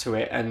back to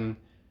it and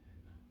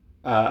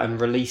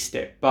released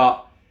it.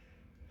 But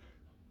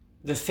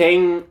the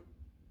thing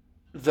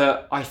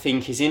that I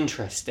think is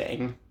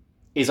interesting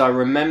is I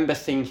remember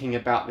thinking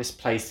about this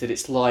place that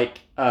it's like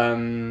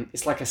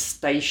a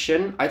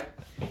station.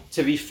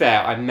 To be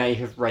fair, I may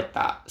have read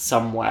that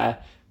somewhere.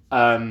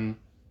 And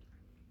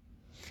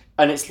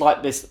it's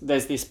like this.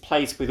 There's this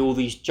place with all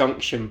these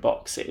junction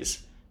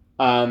boxes,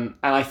 and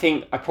I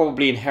think I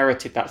probably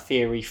inherited that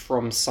theory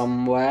from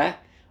somewhere.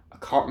 I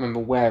can't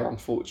remember where,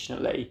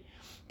 unfortunately,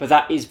 but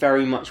that is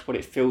very much what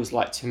it feels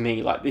like to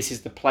me. Like this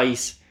is the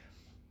place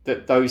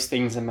that those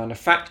things are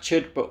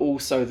manufactured, but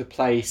also the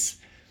place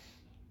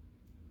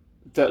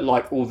that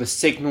like all the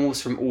signals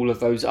from all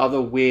of those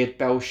other weird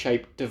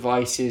bell-shaped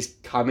devices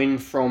come in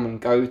from and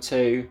go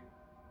to.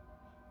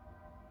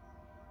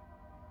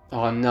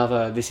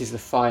 Oh, this is the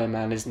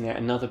Fireman, isn't it?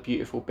 Another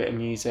beautiful bit of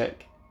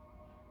music.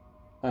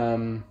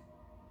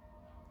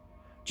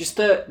 Just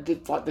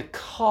the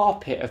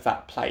carpet of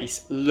that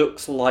place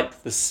looks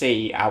like the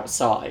sea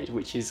outside,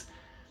 which is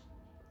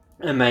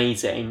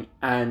amazing.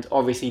 And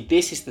obviously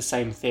this is the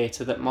same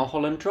theatre that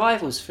Mulholland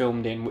Drive was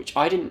filmed in, which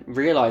I didn't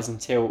realise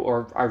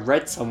or I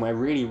read somewhere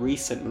really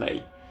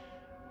recently.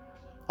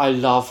 I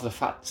love the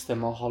fact it's the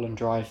Mulholland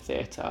Drive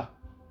Theatre.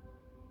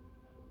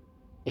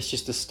 It's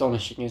just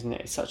astonishing, isn't it?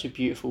 It's such a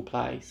beautiful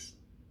place.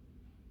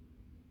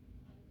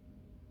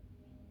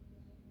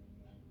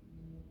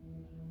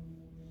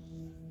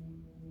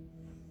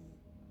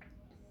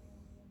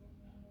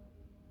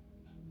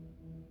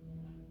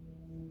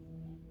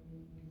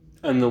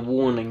 And the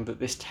warning that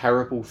this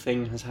terrible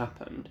thing has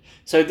happened.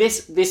 So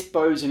this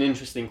bodes an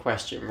interesting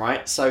question,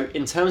 right? So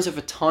in terms of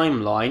a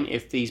timeline,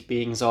 if these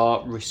beings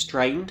are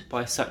restrained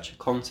by such a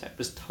concept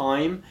as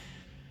time,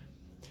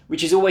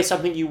 which is always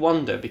something you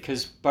wonder,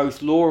 because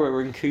both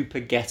Laura and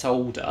Cooper get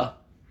older,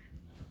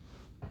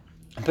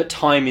 but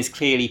time is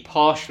clearly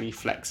partially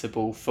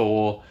flexible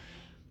for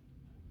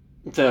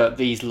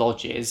these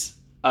lodges.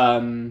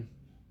 And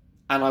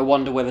I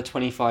wonder whether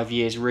 25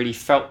 years really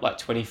felt like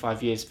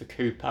 25 years for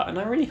Cooper. And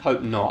I really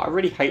hope not. I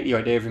really hate the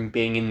idea of him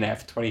being in there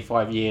for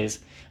 25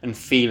 years and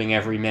feeling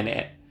every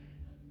minute.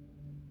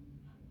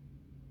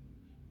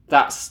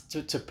 That's,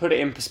 to put it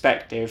in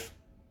perspective,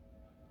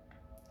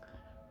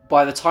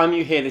 by the time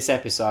you hear this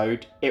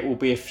episode, it will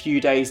be a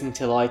few days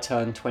until I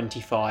turn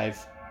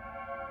 25.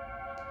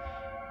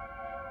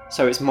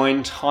 So it's my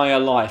entire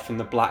life in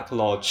the Black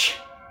Lodge.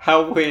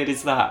 How weird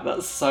is that?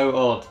 That's so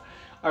odd.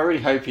 I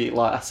really hope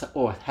that's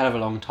a hell of a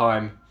long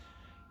time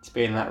to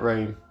be in that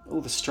room.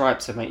 All the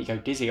stripes that make you go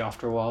dizzy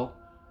after a while.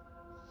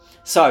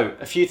 So,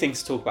 a few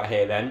things to talk about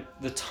here then.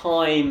 The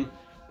time,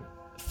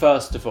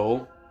 first of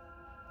all.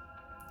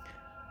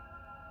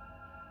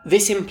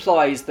 This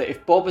implies that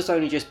if Bob has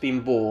only just been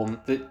born,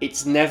 that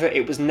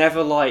it was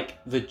never like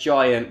the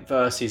giant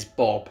versus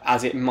Bob,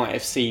 as it might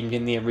have seemed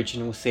in the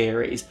original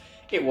series.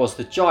 It was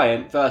the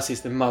giant versus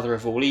the mother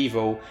of all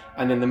evil,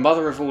 and then the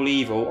mother of all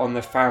evil on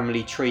the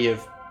family tree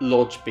of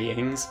lodge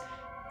beings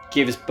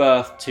gives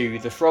birth to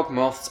the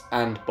Frogmoths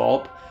and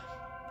Bob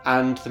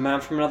and the man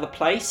from another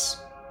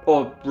place,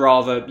 or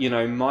rather,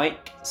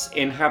 Mike's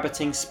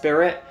inhabiting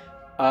spirit,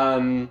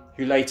 who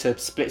later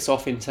splits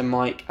off into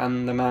Mike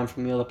and the man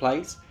from the other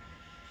place.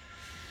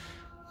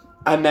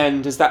 And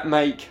then does that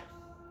make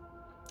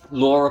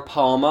Laura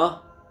Palmer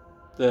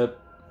the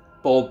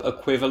Bob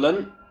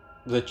equivalent,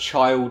 the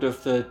child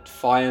of the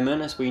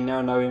fireman as we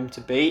now know him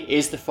to be?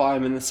 Is the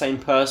fireman the same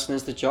person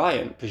as the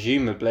giant?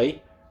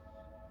 Presumably.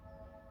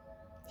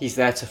 He's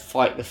there to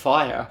fight the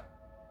fire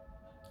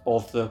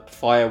of the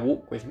Fire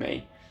Walk with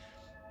Me.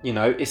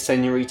 Is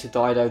Senorita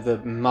Dido the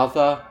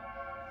mother?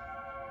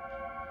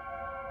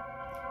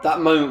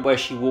 That moment where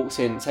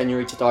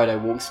Senorita Dido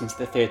walks into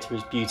the theatre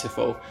is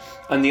beautiful.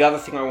 And the other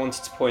thing I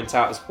wanted to point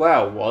out as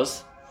well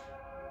was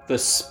the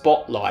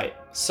spotlight.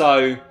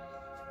 So,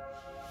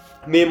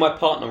 me and my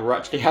partner were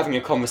actually having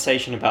a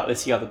conversation about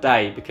this the other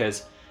day,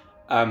 because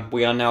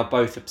we are now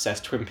both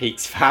obsessed Twin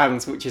Peaks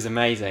fans, which is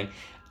amazing.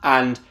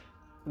 And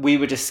we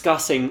were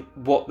discussing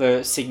what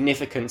the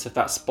significance of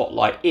that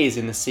spotlight is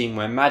in the scene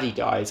where Maddie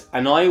dies.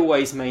 And I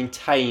always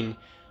maintain,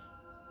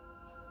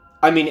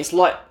 for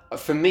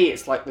me,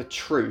 it's like the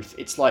truth.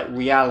 It's like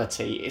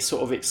reality. It's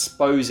sort of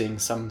exposing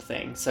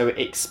something. So it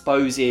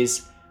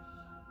exposes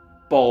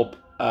Bob,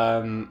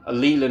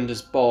 Leland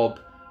as Bob.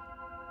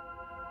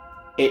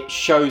 It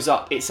shows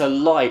up. It's a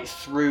light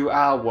through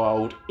our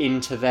world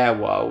into their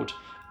world.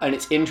 And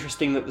it's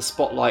interesting that the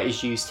spotlight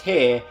is used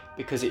here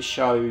because it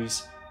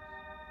shows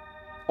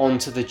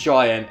onto the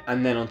giant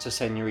and then onto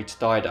Senorita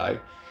Dido.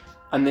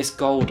 And this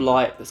gold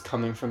light that's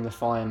coming from the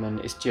fireman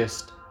is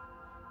just...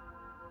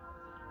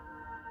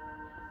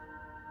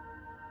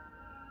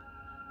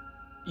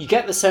 You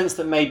get the sense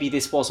that maybe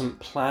this wasn't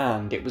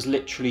planned. It was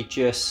literally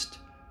just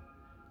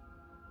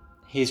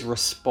his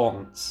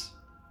response.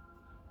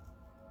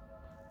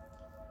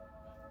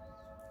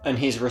 And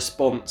his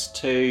response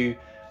to,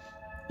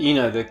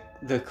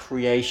 the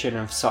creation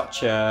of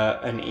such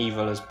an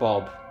evil as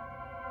Bob.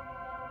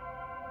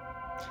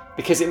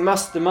 Because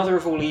the mother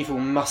of all evil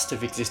must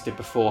have existed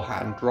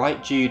beforehand,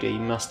 right? Judy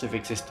must have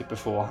existed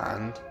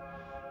beforehand.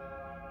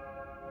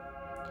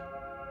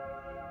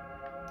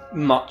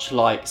 much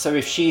like, so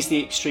if she's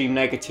the extreme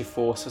negative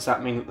force, does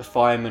that mean that the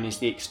fireman is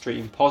the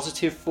extreme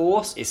positive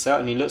force? It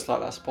certainly looks like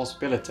that's a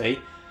possibility.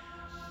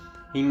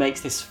 He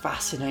makes this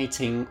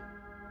fascinating,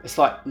 it's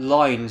like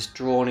lines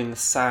drawn in the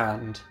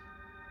sand.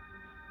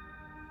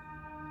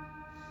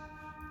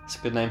 It's a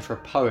good name for a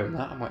poem,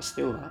 that. I might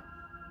steal that.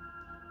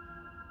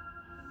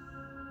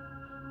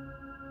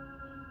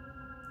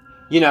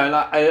 You know,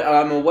 like,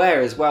 I'm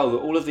aware as well that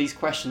all of these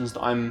questions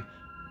that I'm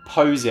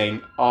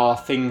posing are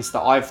things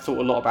that I've thought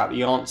a lot about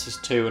the answers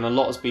to, and a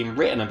lot has been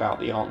written about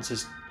the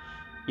answers,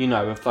 you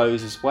know, of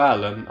those as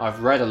well, and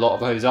I've read a lot of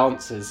those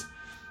answers.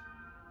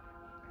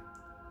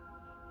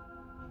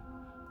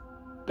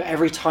 But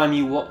every time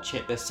you watch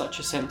it, there's such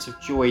a sense of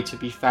joy to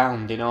be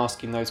found in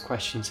asking those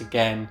questions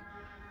again.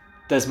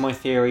 Does my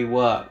theory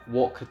work?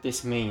 What could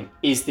this mean?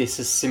 Is this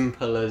as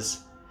simple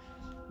as,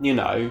 you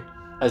know,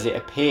 as it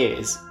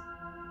appears?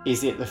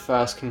 Is it the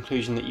first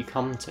conclusion that you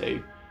come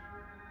to?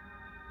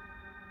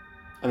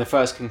 And the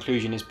first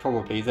conclusion is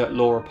probably that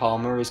Laura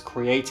Palmer is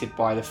created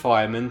by the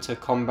firemen to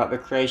combat the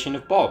creation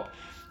of Bob.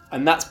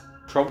 And that's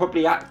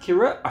probably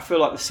accurate. I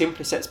feel like the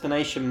simplest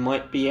explanation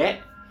might be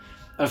it.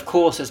 And of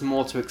course there's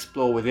more to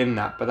explore within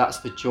that, but that's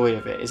the joy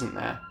of it, isn't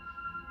there?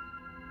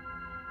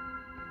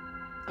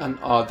 And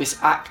this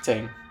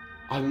acting,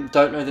 I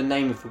don't know the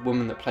name of the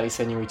woman that plays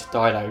Senorita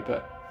Dido,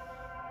 but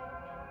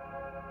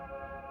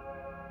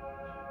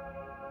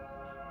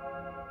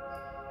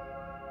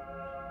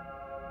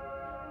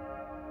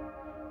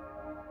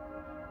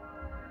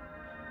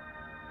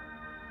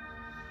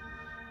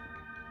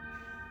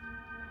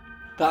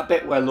that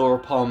bit where Laura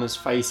Palmer's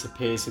face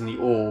appears in the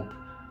orb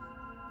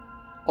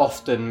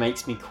often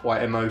makes me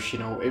quite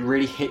emotional. It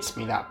really hits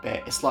me, that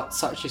bit. It's like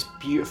such a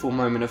beautiful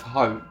moment of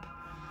hope.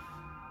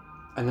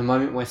 And the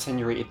moment where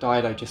Senorita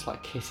Dido just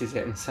like kisses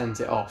it and sends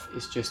it off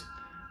is just,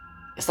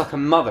 it's like a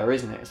mother,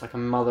 isn't it? It's like a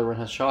mother and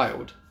her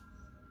child.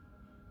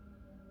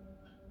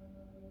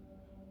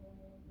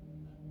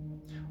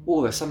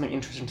 Oh, there's something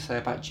interesting to say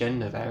about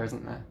gender there,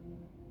 isn't there?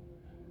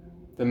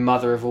 The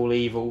mother of all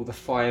evil, the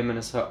fireman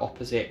as her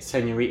opposite,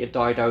 Senorita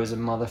Dido as a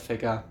mother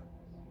figure.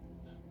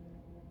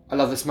 I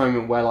love this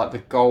moment where like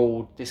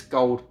this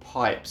gold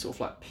pipe sort of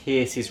like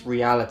pierces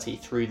reality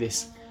through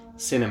this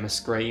cinema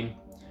screen,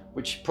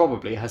 which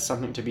probably has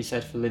something to be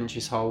said for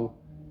Lynch's whole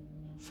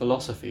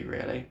philosophy,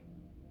 really.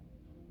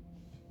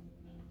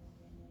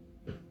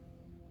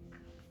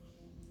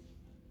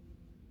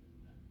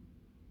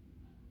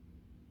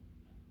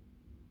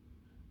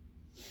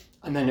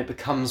 And then it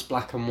becomes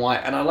black and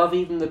white. And I love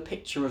even the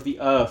picture of the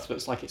earth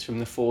looks like it's from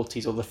the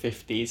 40s or the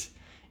 50s.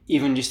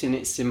 Even just in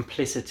its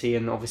simplicity,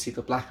 and obviously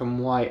the black and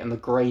white and the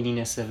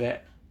graininess of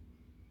it.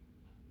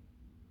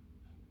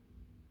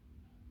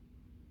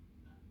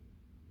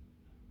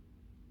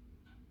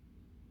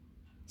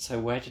 So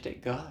where did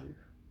it go?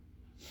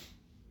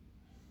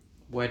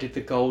 Where did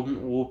the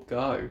golden orb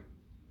go?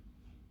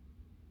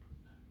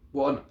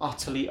 What an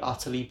utterly,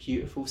 utterly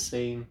beautiful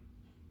scene.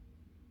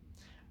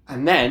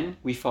 And then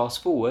we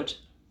fast forward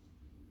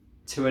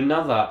to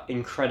another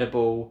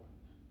incredible...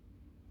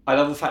 I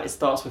love the fact it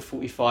starts with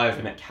 45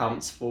 and it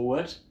counts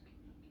forward.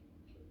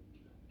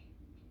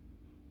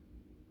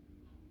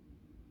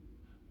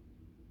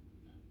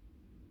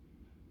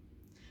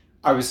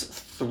 I was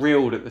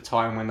thrilled at the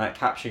time when that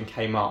caption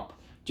came up,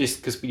 just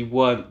because we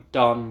weren't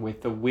done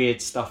with the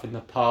weird stuff in the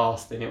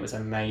past, and it was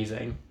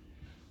amazing.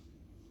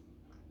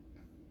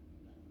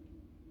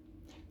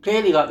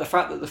 Clearly, like the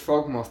fact that the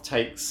frog moth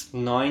takes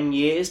 9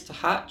 years to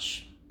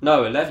hatch,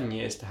 no, 11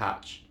 years to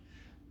hatch,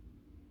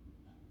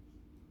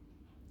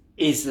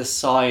 is the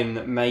sign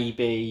that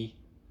maybe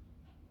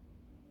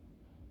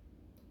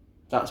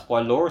that's why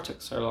Laura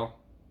took so long.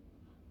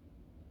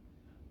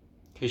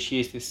 Because she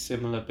is this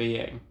similar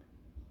being.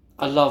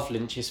 I love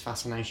Lynch's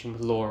fascination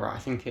with Laura. I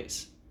think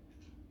it's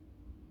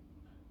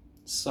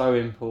so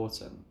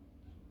important.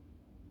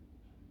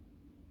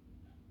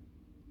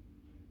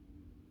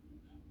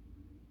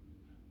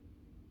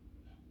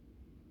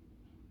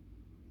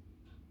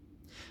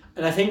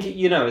 And I think,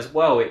 you know, as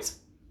well, it's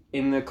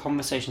in the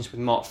Conversations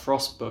with Mark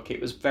Frost book, it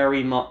was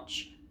very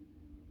much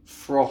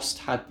Frost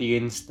had the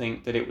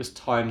instinct that it was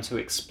time to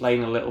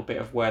explain a little bit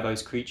of where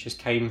those creatures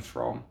came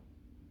from.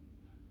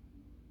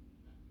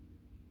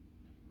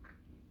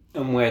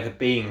 And where the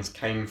beings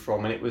came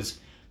from, and it was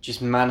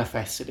just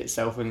manifested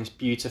itself in this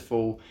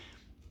beautiful,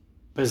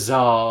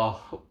 bizarre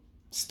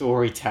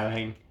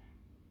storytelling.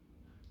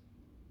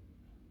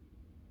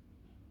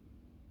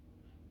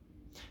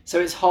 So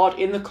it's hard,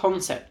 in the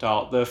concept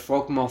art, the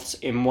frog moths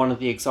in one of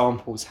the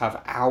examples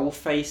have owl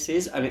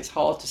faces, and it's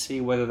hard to see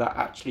whether that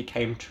actually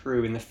came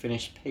true in the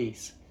finished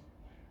piece.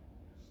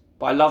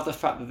 But I love the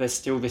fact that there's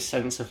still this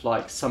sense of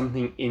like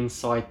something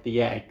inside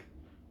the egg,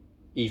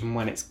 even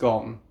when it's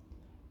gone.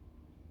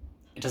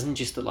 It doesn't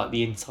just look like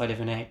the inside of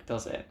an egg,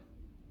 does it?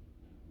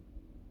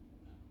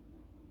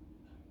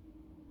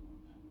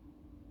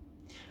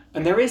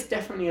 And there is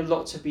definitely a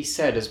lot to be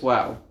said as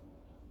well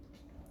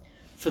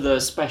for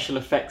the special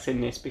effects in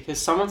this, because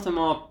some of them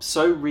are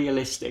so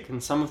realistic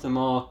and some of them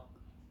are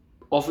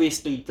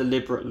obviously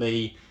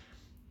deliberately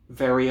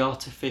very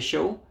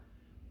artificial.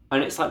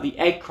 And it's like the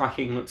egg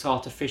cracking looks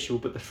artificial,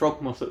 but the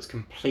frog moth looks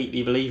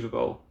completely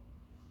believable.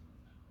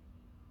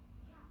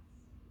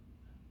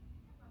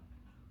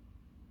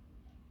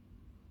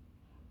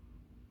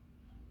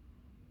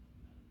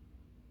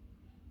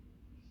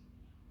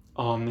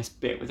 Oh, and this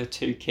bit with the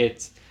two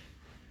kids.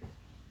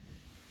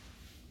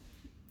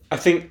 I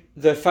think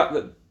the fact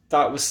that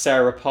that was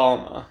Sarah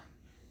Palmer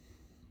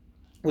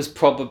was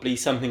probably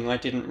something I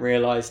didn't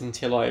realise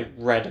until I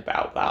read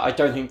about that. I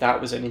don't think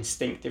that was an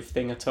instinctive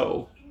thing at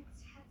all.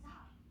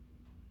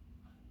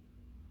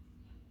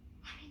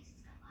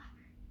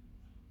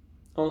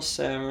 Oh,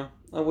 Sarah,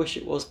 I wish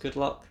it was good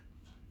luck.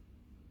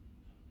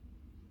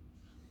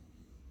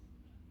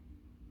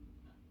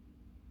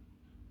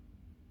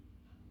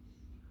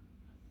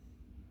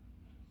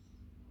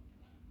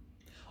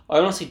 I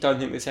honestly don't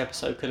think this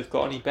episode could have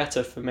got any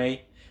better for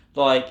me.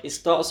 Like, it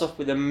starts off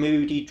with a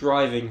moody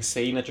driving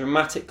scene, a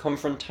dramatic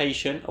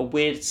confrontation, a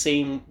weird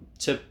scene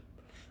to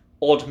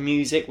odd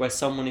music where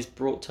someone is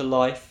brought to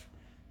life.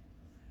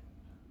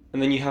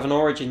 And then you have an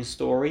origin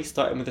story,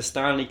 starting with a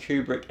Stanley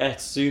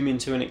Kubrick-esque zoom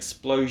into an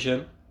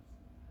explosion.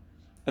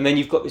 And then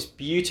you've got this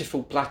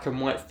beautiful black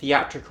and white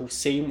theatrical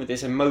scene with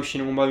this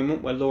emotional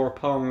moment where Laura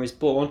Palmer is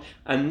born.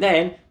 And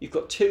then you've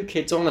got two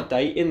kids on a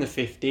date in the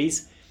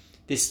 50s.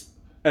 This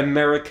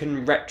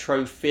American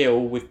retro feel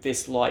with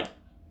this, like,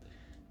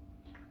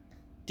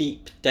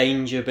 deep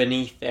danger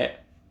beneath it.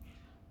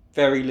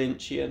 Very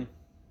Lynchian.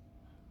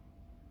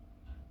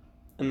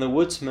 And the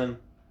woodsman,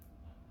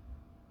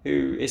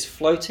 who is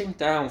floating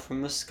down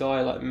from the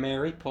sky like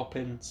Mary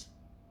Poppins.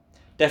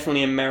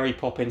 Definitely a Mary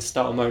Poppins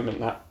style moment,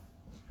 that.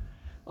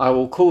 I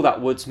will call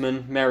that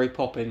woodsman Mary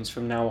Poppins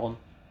from now on.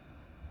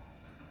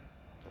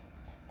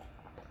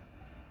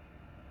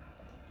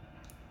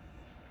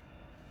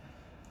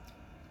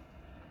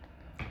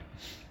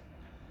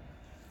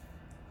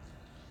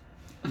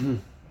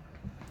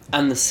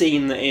 And the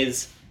scene that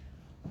is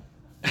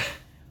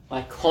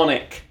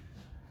iconic.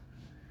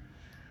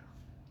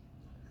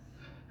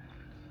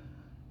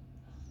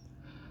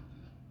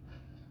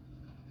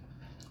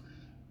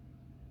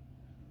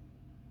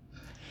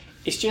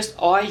 It's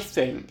just, I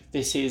think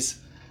this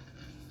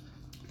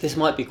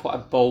might be quite a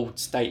bold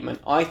statement.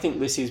 I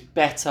think this is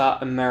better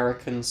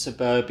American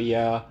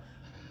suburbia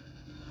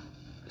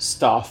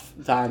stuff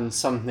than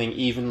something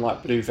even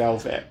like Blue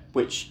Velvet,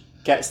 which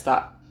gets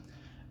that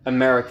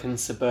American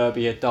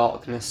suburbia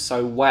darkness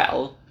so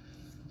well.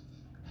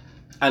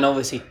 And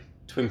obviously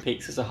Twin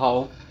Peaks as a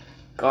whole.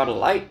 God of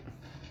Light.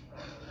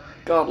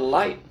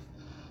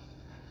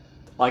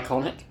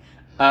 Iconic.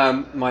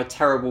 My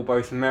terrible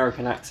both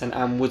American accent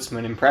and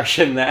woodsman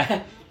impression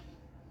there.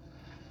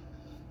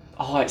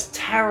 Oh, it's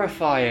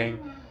terrifying.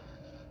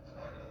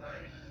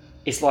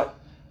 It's like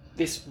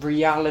this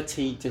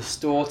reality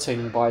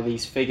distorting by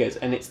these figures,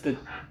 and it's the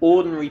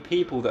ordinary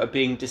people that are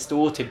being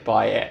distorted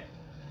by it.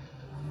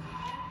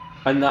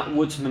 And that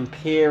woodsman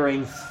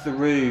peering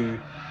through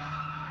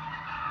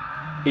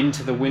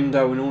into the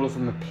window, and all of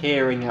them are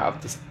peering out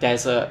of this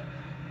desert.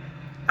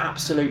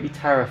 Absolutely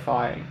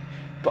terrifying.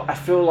 But I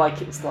feel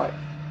like it's like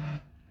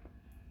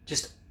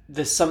just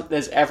there's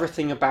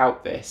everything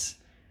about this.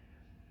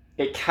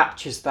 It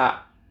captures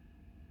that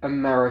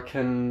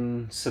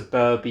American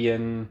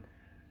suburban.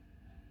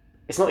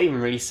 It's not even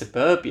really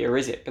suburbia,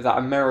 is it? But that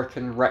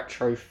American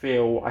retro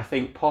feel. I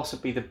think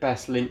possibly the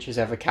best Lynch has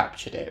ever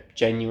captured it.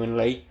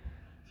 Genuinely.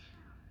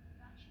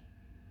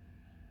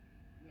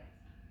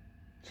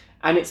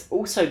 And it's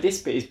also, this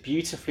bit is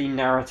beautifully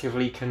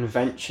narratively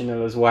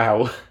conventional as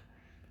well.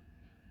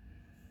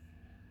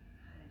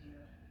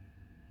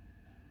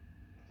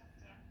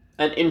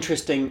 And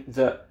interesting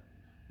that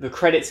the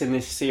credits in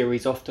this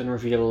series often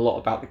reveal a lot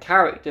about the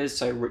characters,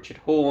 so Richard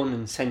Horne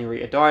and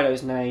Senorita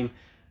Dido's name,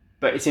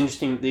 but it's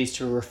interesting that these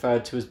two are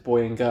referred to as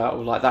boy and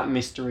girl, like that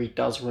mystery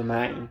does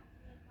remain.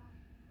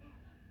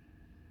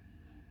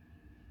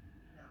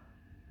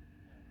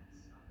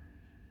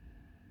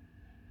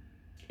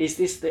 Is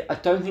this I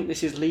don't think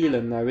this is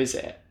Leland though, is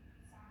it?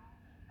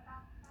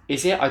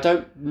 Is it? I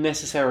don't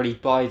necessarily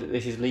buy that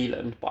this is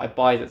Leland, but I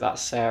buy that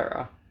that's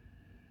Sarah.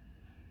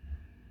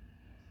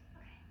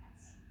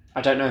 I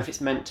don't know if it's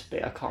meant to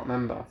be, I can't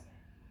remember.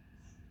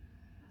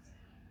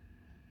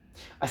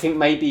 I think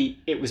maybe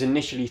it was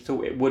initially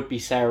thought it would be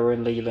Sarah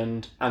and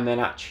Leland, and then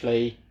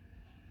actually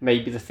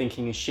maybe the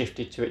thinking has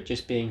shifted to it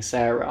just being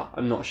Sarah.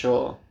 I'm not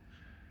sure.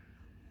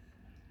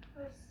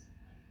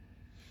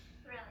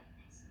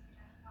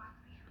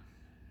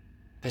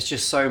 There's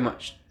just so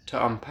much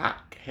to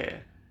unpack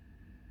here.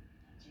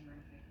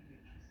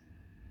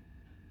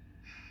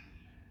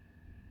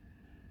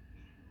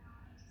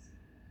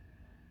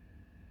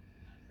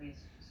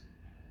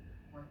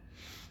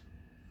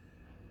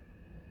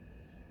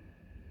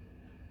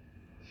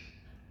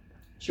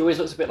 She always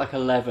looks a bit like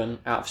Eleven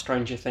out of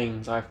Stranger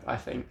Things, I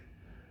think.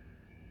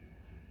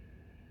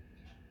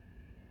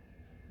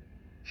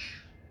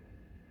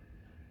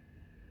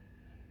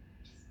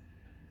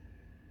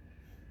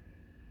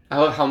 I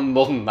love how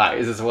modern that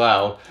is as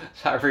well.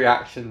 That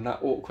reaction, that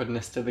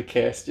awkwardness to the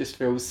kiss just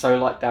feels so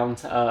like down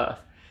to earth.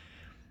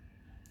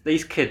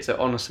 These kids are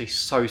honestly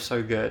so,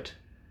 so good.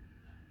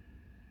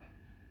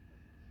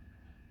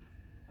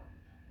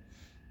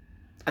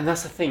 And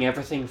that's the thing,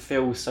 everything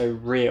feels so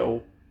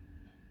real.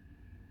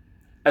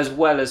 As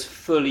well as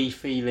fully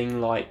feeling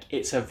like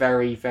it's a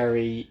very,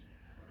 very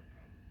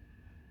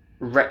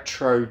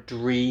retro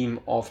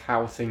dream of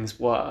how things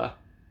were.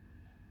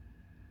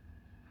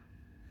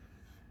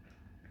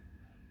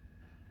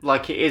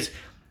 Like it is,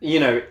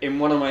 in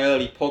one of my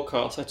early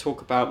podcasts, I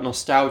talk about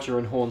nostalgia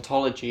and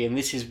hauntology, and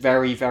this is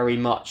very, very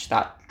much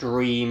that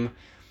dream,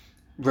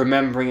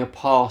 remembering a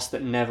past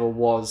that never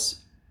was.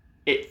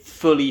 It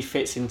fully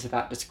fits into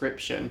that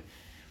description,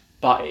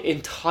 but it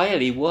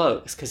entirely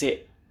works because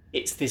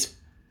it's this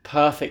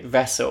perfect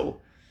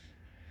vessel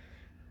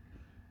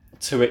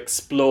to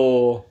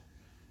explore,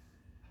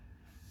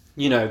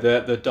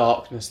 the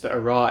darkness that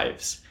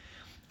arrives.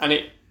 And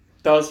it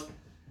does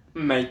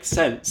make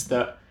sense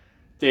that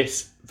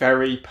this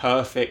very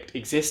perfect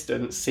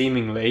existence,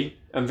 seemingly,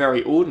 and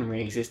very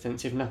ordinary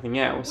existence, if nothing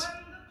else,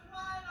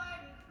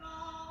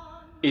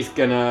 is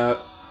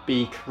gonna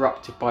be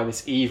corrupted by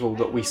this evil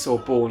that we saw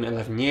born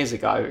 11 years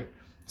ago.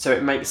 So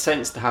it makes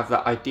sense to have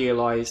that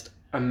idealised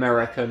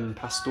American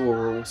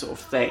pastoral sort of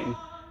thing,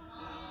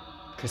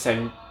 because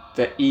then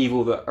the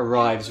evil that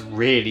arrives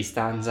really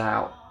stands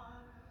out.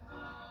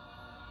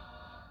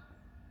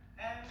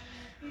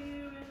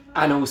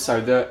 And also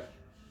the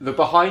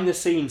behind the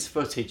scenes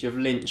footage of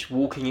Lynch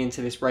walking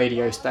into this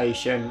radio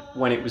station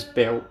when it was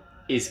built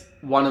is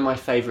one of my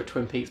favourite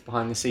Twin Peaks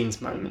behind the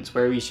scenes moments,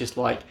 where he's just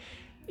like,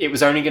 it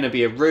was only going to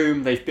be a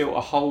room, they've built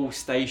a whole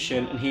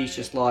station, and he's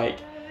just like,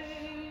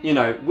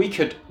 we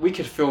could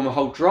film a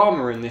whole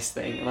drama in this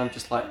thing. And I'm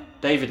just like,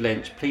 David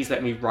Lynch, please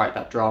let me write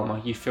that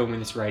drama. You film in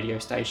this radio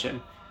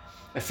station.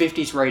 A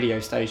 50s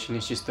radio station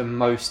is just the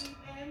most...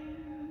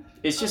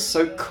 It's just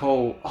so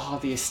cool. Oh,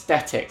 the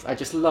aesthetics. I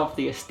just love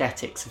the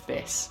aesthetics of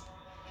this.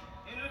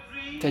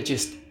 They're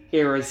just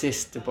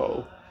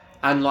irresistible.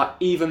 And like,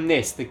 even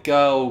this, the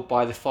girl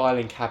by the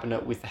filing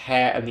cabinet with the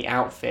hair and the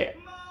outfit,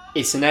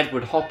 it's an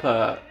Edward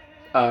Hopper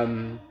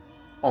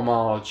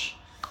homage.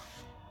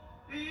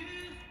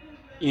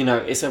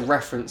 It's a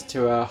reference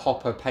to a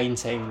Hopper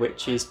painting,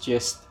 which is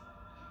just...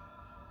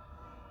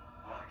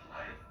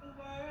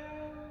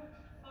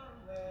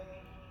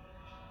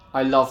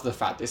 I love the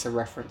fact it's a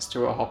reference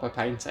to a Hopper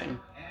painting.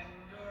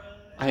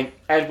 I think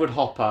Edward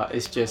Hopper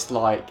is just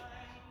like,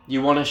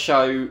 you want to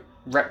show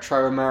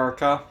retro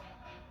America?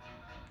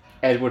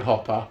 Edward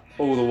Hopper,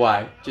 all the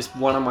way. Just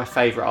one of my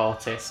favourite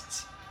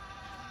artists.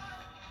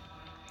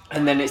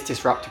 And then it's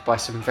disrupted by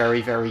some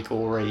very, very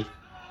gory...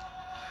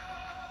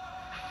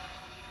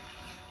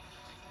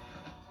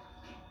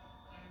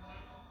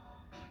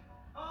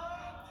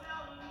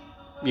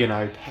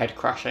 head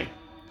crashing.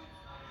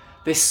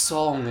 This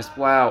song as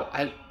well,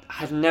 I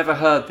have never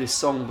heard this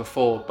song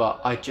before,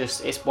 but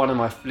it's one of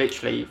my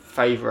literally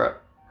favourite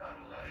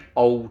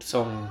old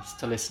songs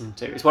to listen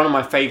to. It's one of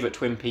my favourite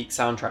Twin Peaks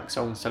soundtrack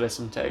songs to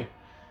listen to.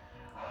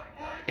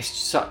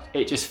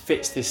 It just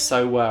fits this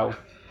so well.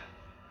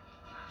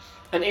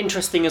 And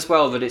interesting as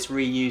well that it's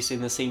reused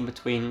in the scene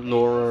between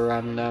Laura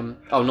and...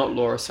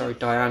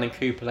 Diane and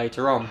Cooper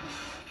later on.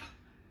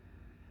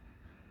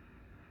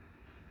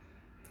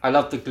 I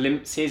love the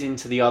glimpses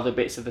into the other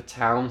bits of the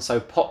town.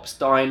 So Pop's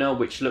Diner,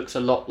 which looks a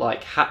lot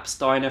like Hap's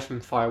Diner from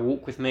Fire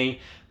Walk With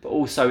Me, but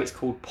also it's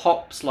called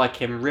Pop's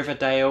like in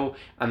Riverdale,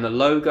 and the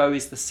logo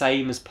is the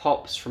same as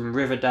Pop's from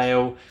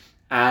Riverdale,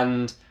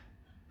 and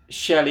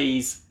Shelley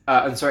is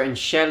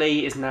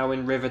now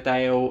in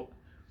Riverdale,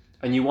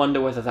 and you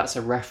wonder whether that's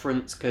a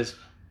reference, because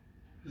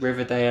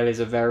Riverdale is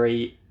a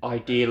very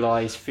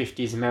idealised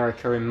 50s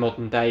America in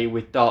modern day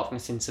with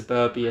darkness in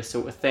suburbia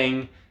sort of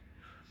thing.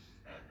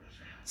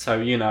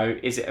 So,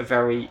 is it a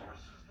very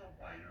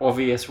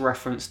obvious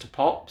reference to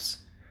Pops?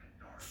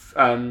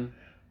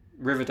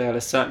 Riverdale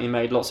has certainly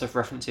made lots of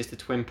references to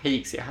Twin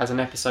Peaks. It has an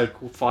episode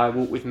called Fire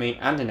Walk With Me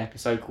and an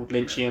episode called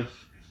Lynchian.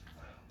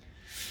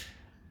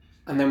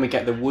 And then we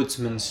get the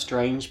Woodsman's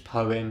Strange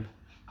poem.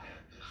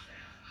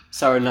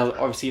 So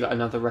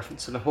another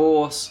reference to the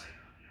horse.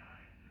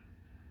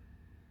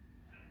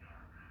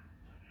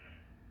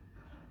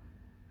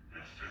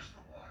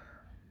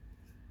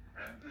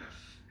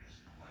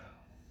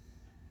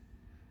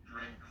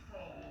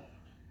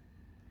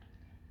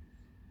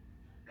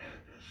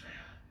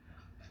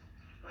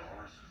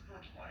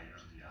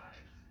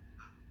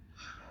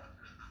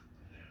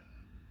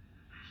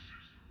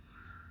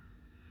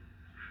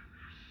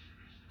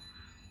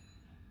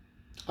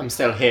 I'm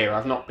still here.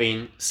 I've not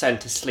been sent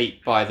to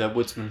sleep by the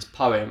Woodsman's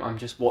poem. I'm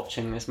just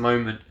watching this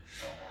moment.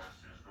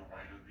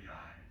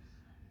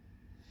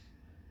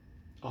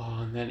 Oh,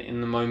 and then in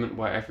the moment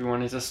where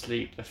everyone is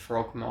asleep, the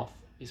frog moth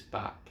is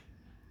back.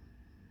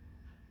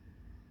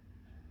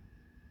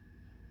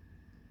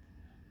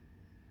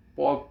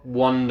 What a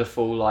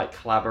wonderful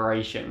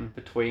collaboration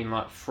between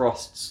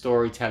Frost's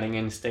storytelling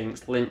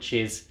instincts,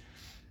 Lynch's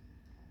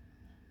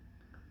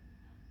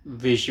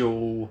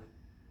visual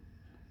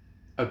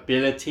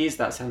abilities.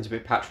 That sounds a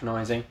bit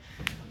patronising.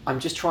 I'm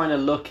just trying to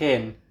look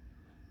in.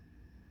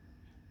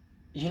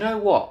 You know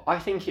what? I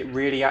think it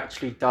really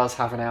actually does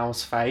have an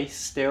owl's face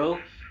still.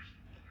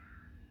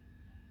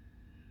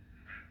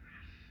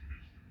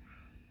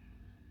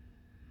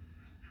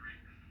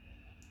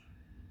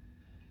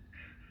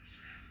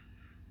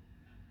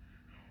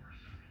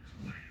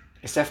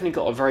 It's definitely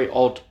got a very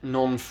odd,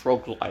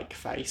 non-frog-like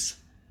face.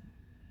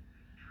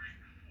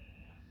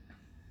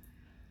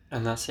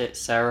 And that's it,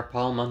 Sarah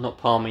Palmer. Not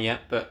Palmer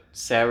yet, but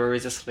Sarah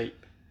is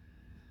asleep.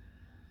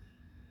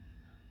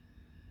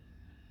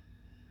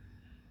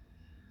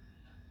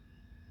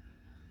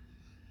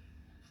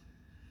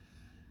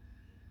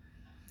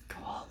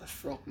 God, the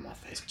frog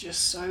moth is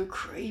just so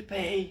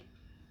creepy.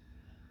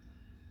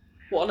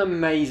 What an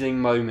amazing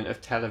moment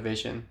of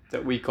television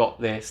that we got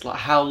this. Like,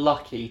 how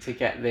lucky to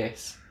get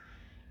this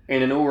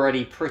in an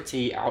already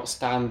pretty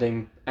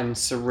outstanding and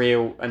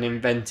surreal and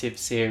inventive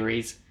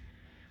series.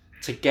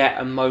 To get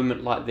a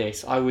moment like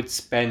this, I would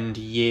spend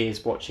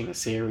years watching a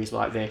series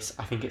like this.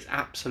 I think it's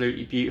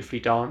absolutely beautifully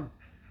done.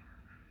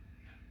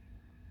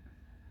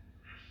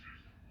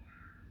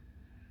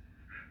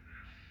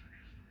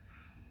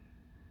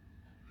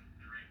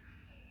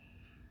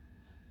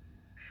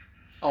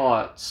 Oh,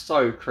 it's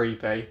so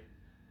creepy.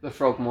 The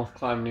frog moth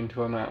climbing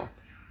into her mouth.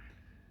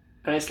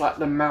 And it's like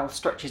the mouth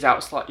stretches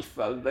out slightly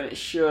further than it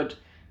should.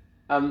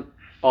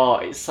 Oh,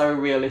 it's so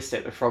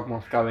realistic, the frog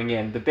moth going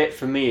in. The bit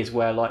for me is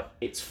where, like,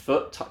 its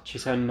foot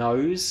touches her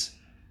nose.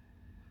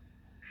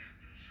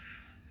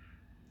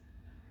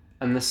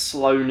 And the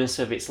slowness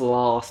of its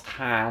last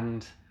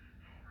hand.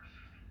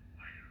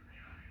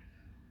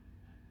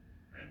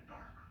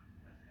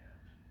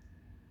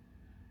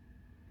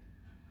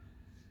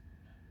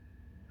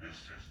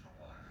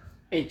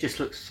 It just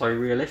looks so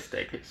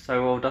realistic. It's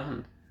so well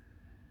done.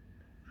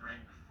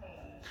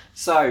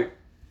 So,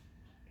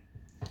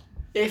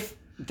 if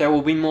there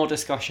will be more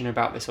discussion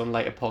about this on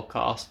later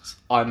podcasts,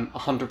 I'm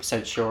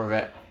 100% sure of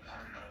it.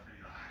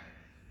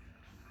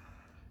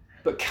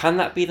 But can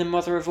that be the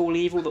mother of all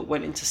evil that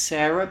went into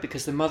Sarah?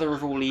 Because the mother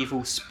of all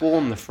evil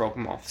spawned the frog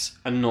moths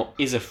and not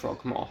is a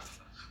frog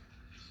moth.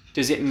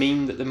 Does it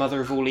mean that the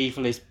mother of all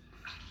evil is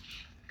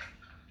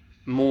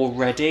more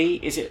ready?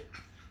 Is it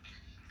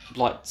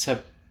like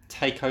to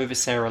take over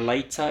Sarah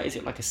later? Is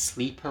it like a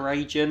sleeper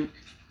agent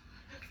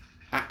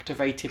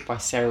activated by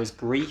Sarah's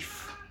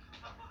grief?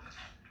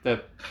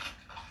 The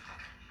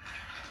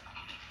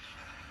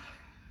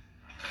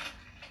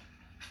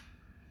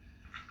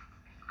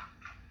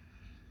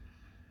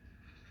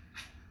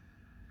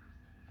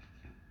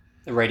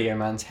Radio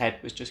Man's head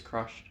was just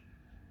crushed.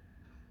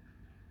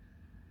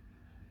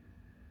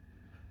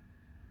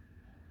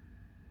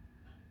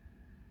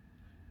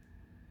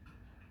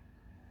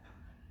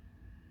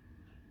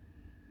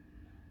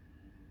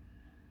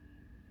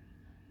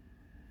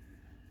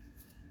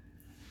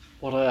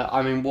 What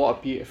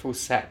a beautiful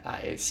set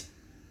that is.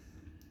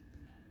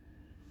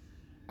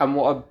 And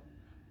what a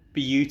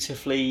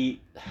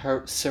beautifully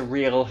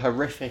surreal,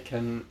 horrific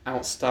and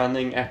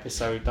outstanding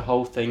episode the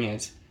whole thing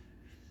is.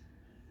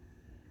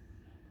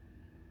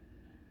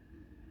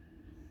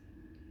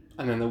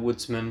 And then the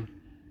woodsman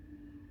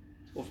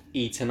sort of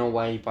eaten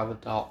away by the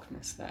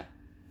darkness there.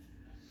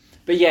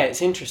 But yeah,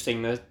 it's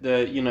interesting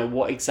the you know,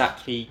 what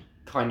exactly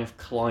kind of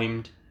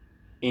climbed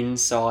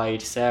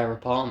inside Sarah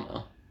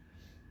Palmer.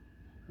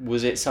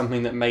 Was it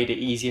something that made it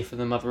easier for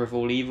the mother of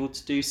all evil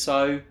to do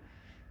so?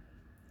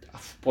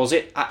 Was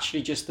it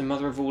actually just the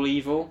mother of all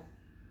evil?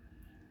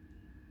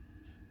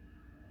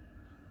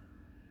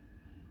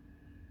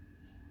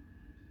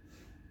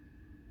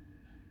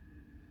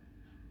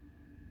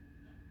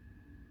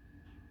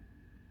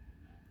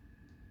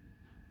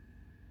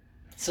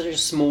 Such a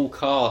small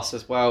cast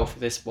as well for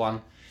this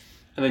one.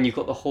 And then you've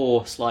got the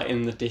horse like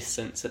in the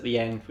distance at the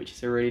end, which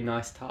is a really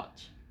nice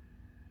touch.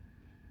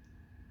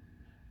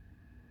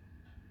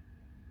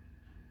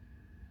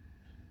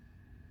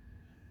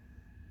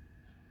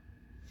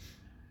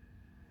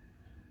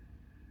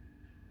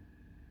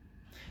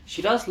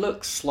 She does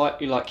look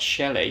slightly like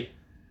Shelley,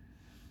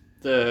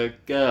 the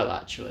girl,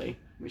 actually,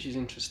 which is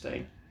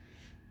interesting.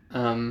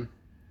 But,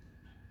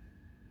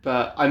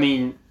 I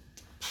mean...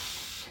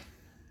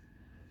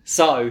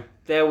 So,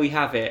 there we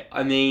have it.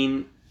 I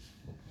mean...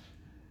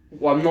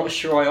 Well, I'm not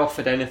sure I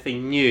offered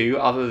anything new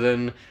other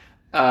than...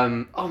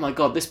 oh my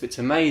god, this bit's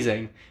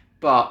amazing.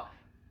 But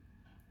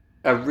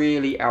a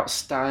really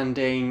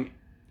outstanding,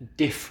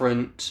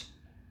 different,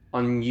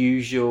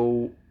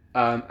 unusual...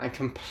 and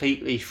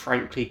completely,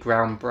 frankly,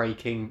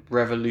 groundbreaking,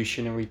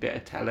 revolutionary bit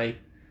of telly.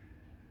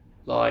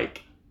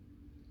 Like,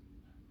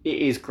 it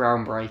is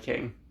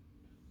groundbreaking.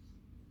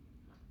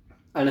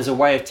 And as a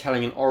way of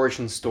telling an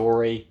origin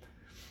story,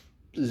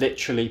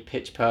 literally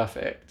pitch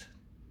perfect.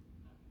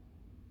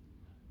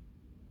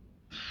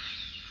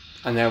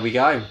 And there we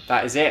go.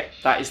 That is it.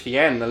 That is the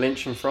end. The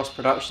Lynch and Frost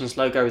Productions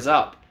logo is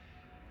up.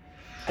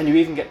 And you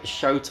even get the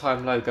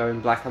Showtime logo in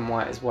black and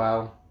white as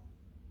well.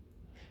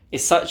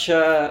 It's such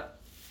a...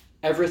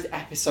 Every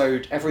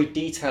episode, every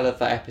detail of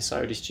that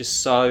episode is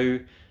just so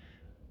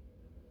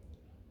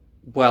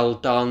well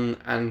done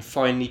and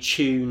finely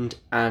tuned,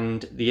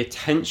 and the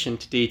attention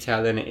to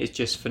detail in it is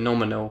just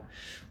phenomenal.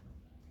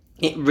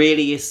 It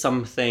really is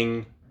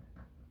something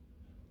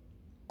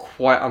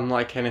quite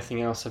unlike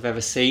anything else I've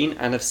ever seen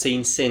and have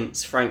seen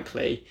since,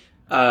 frankly.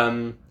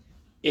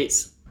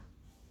 It's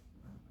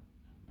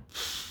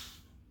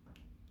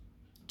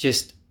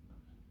just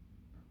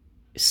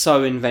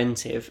so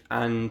inventive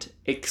and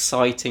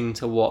exciting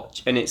to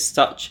watch, and it's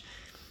such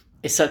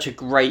a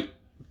great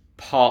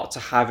part to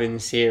have in the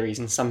series,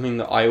 and something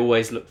that I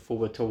always look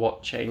forward to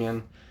watching,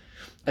 and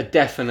a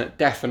definite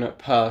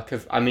perk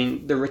of, I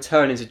mean, The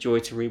Return is a joy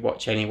to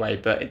rewatch anyway,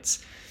 but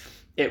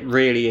it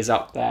really is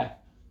up there.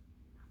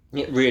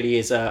 It really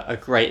is a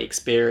great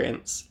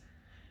experience.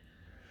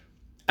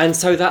 And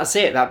so that's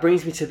it. That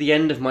brings me to the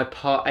end of my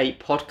Part 8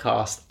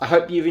 podcast. I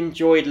hope you've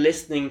enjoyed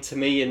listening to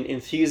me and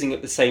enthusing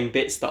at the same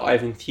bits that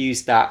I've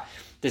enthused at.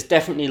 There's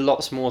definitely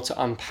lots more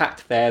to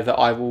unpack there that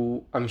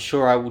I'm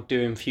sure I will do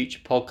in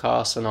future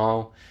podcasts, and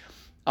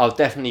I'll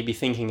definitely be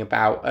thinking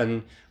about.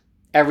 And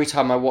every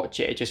time I watch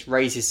it, it just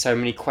raises so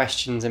many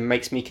questions and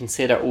makes me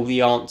consider all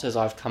the answers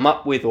I've come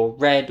up with or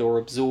read or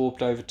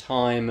absorbed over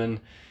time. And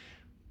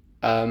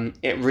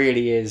it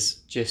really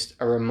is just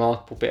a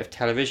remarkable bit of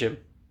television.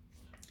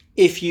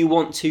 If you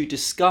want to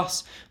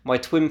discuss my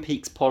Twin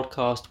Peaks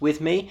podcast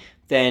with me,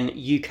 then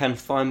you can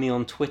find me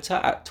on Twitter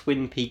at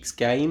Twin Peaks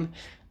Game.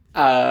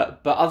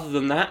 But other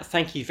than that,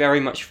 thank you very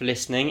much for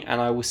listening,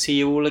 and I will see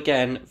you all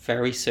again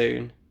very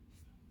soon.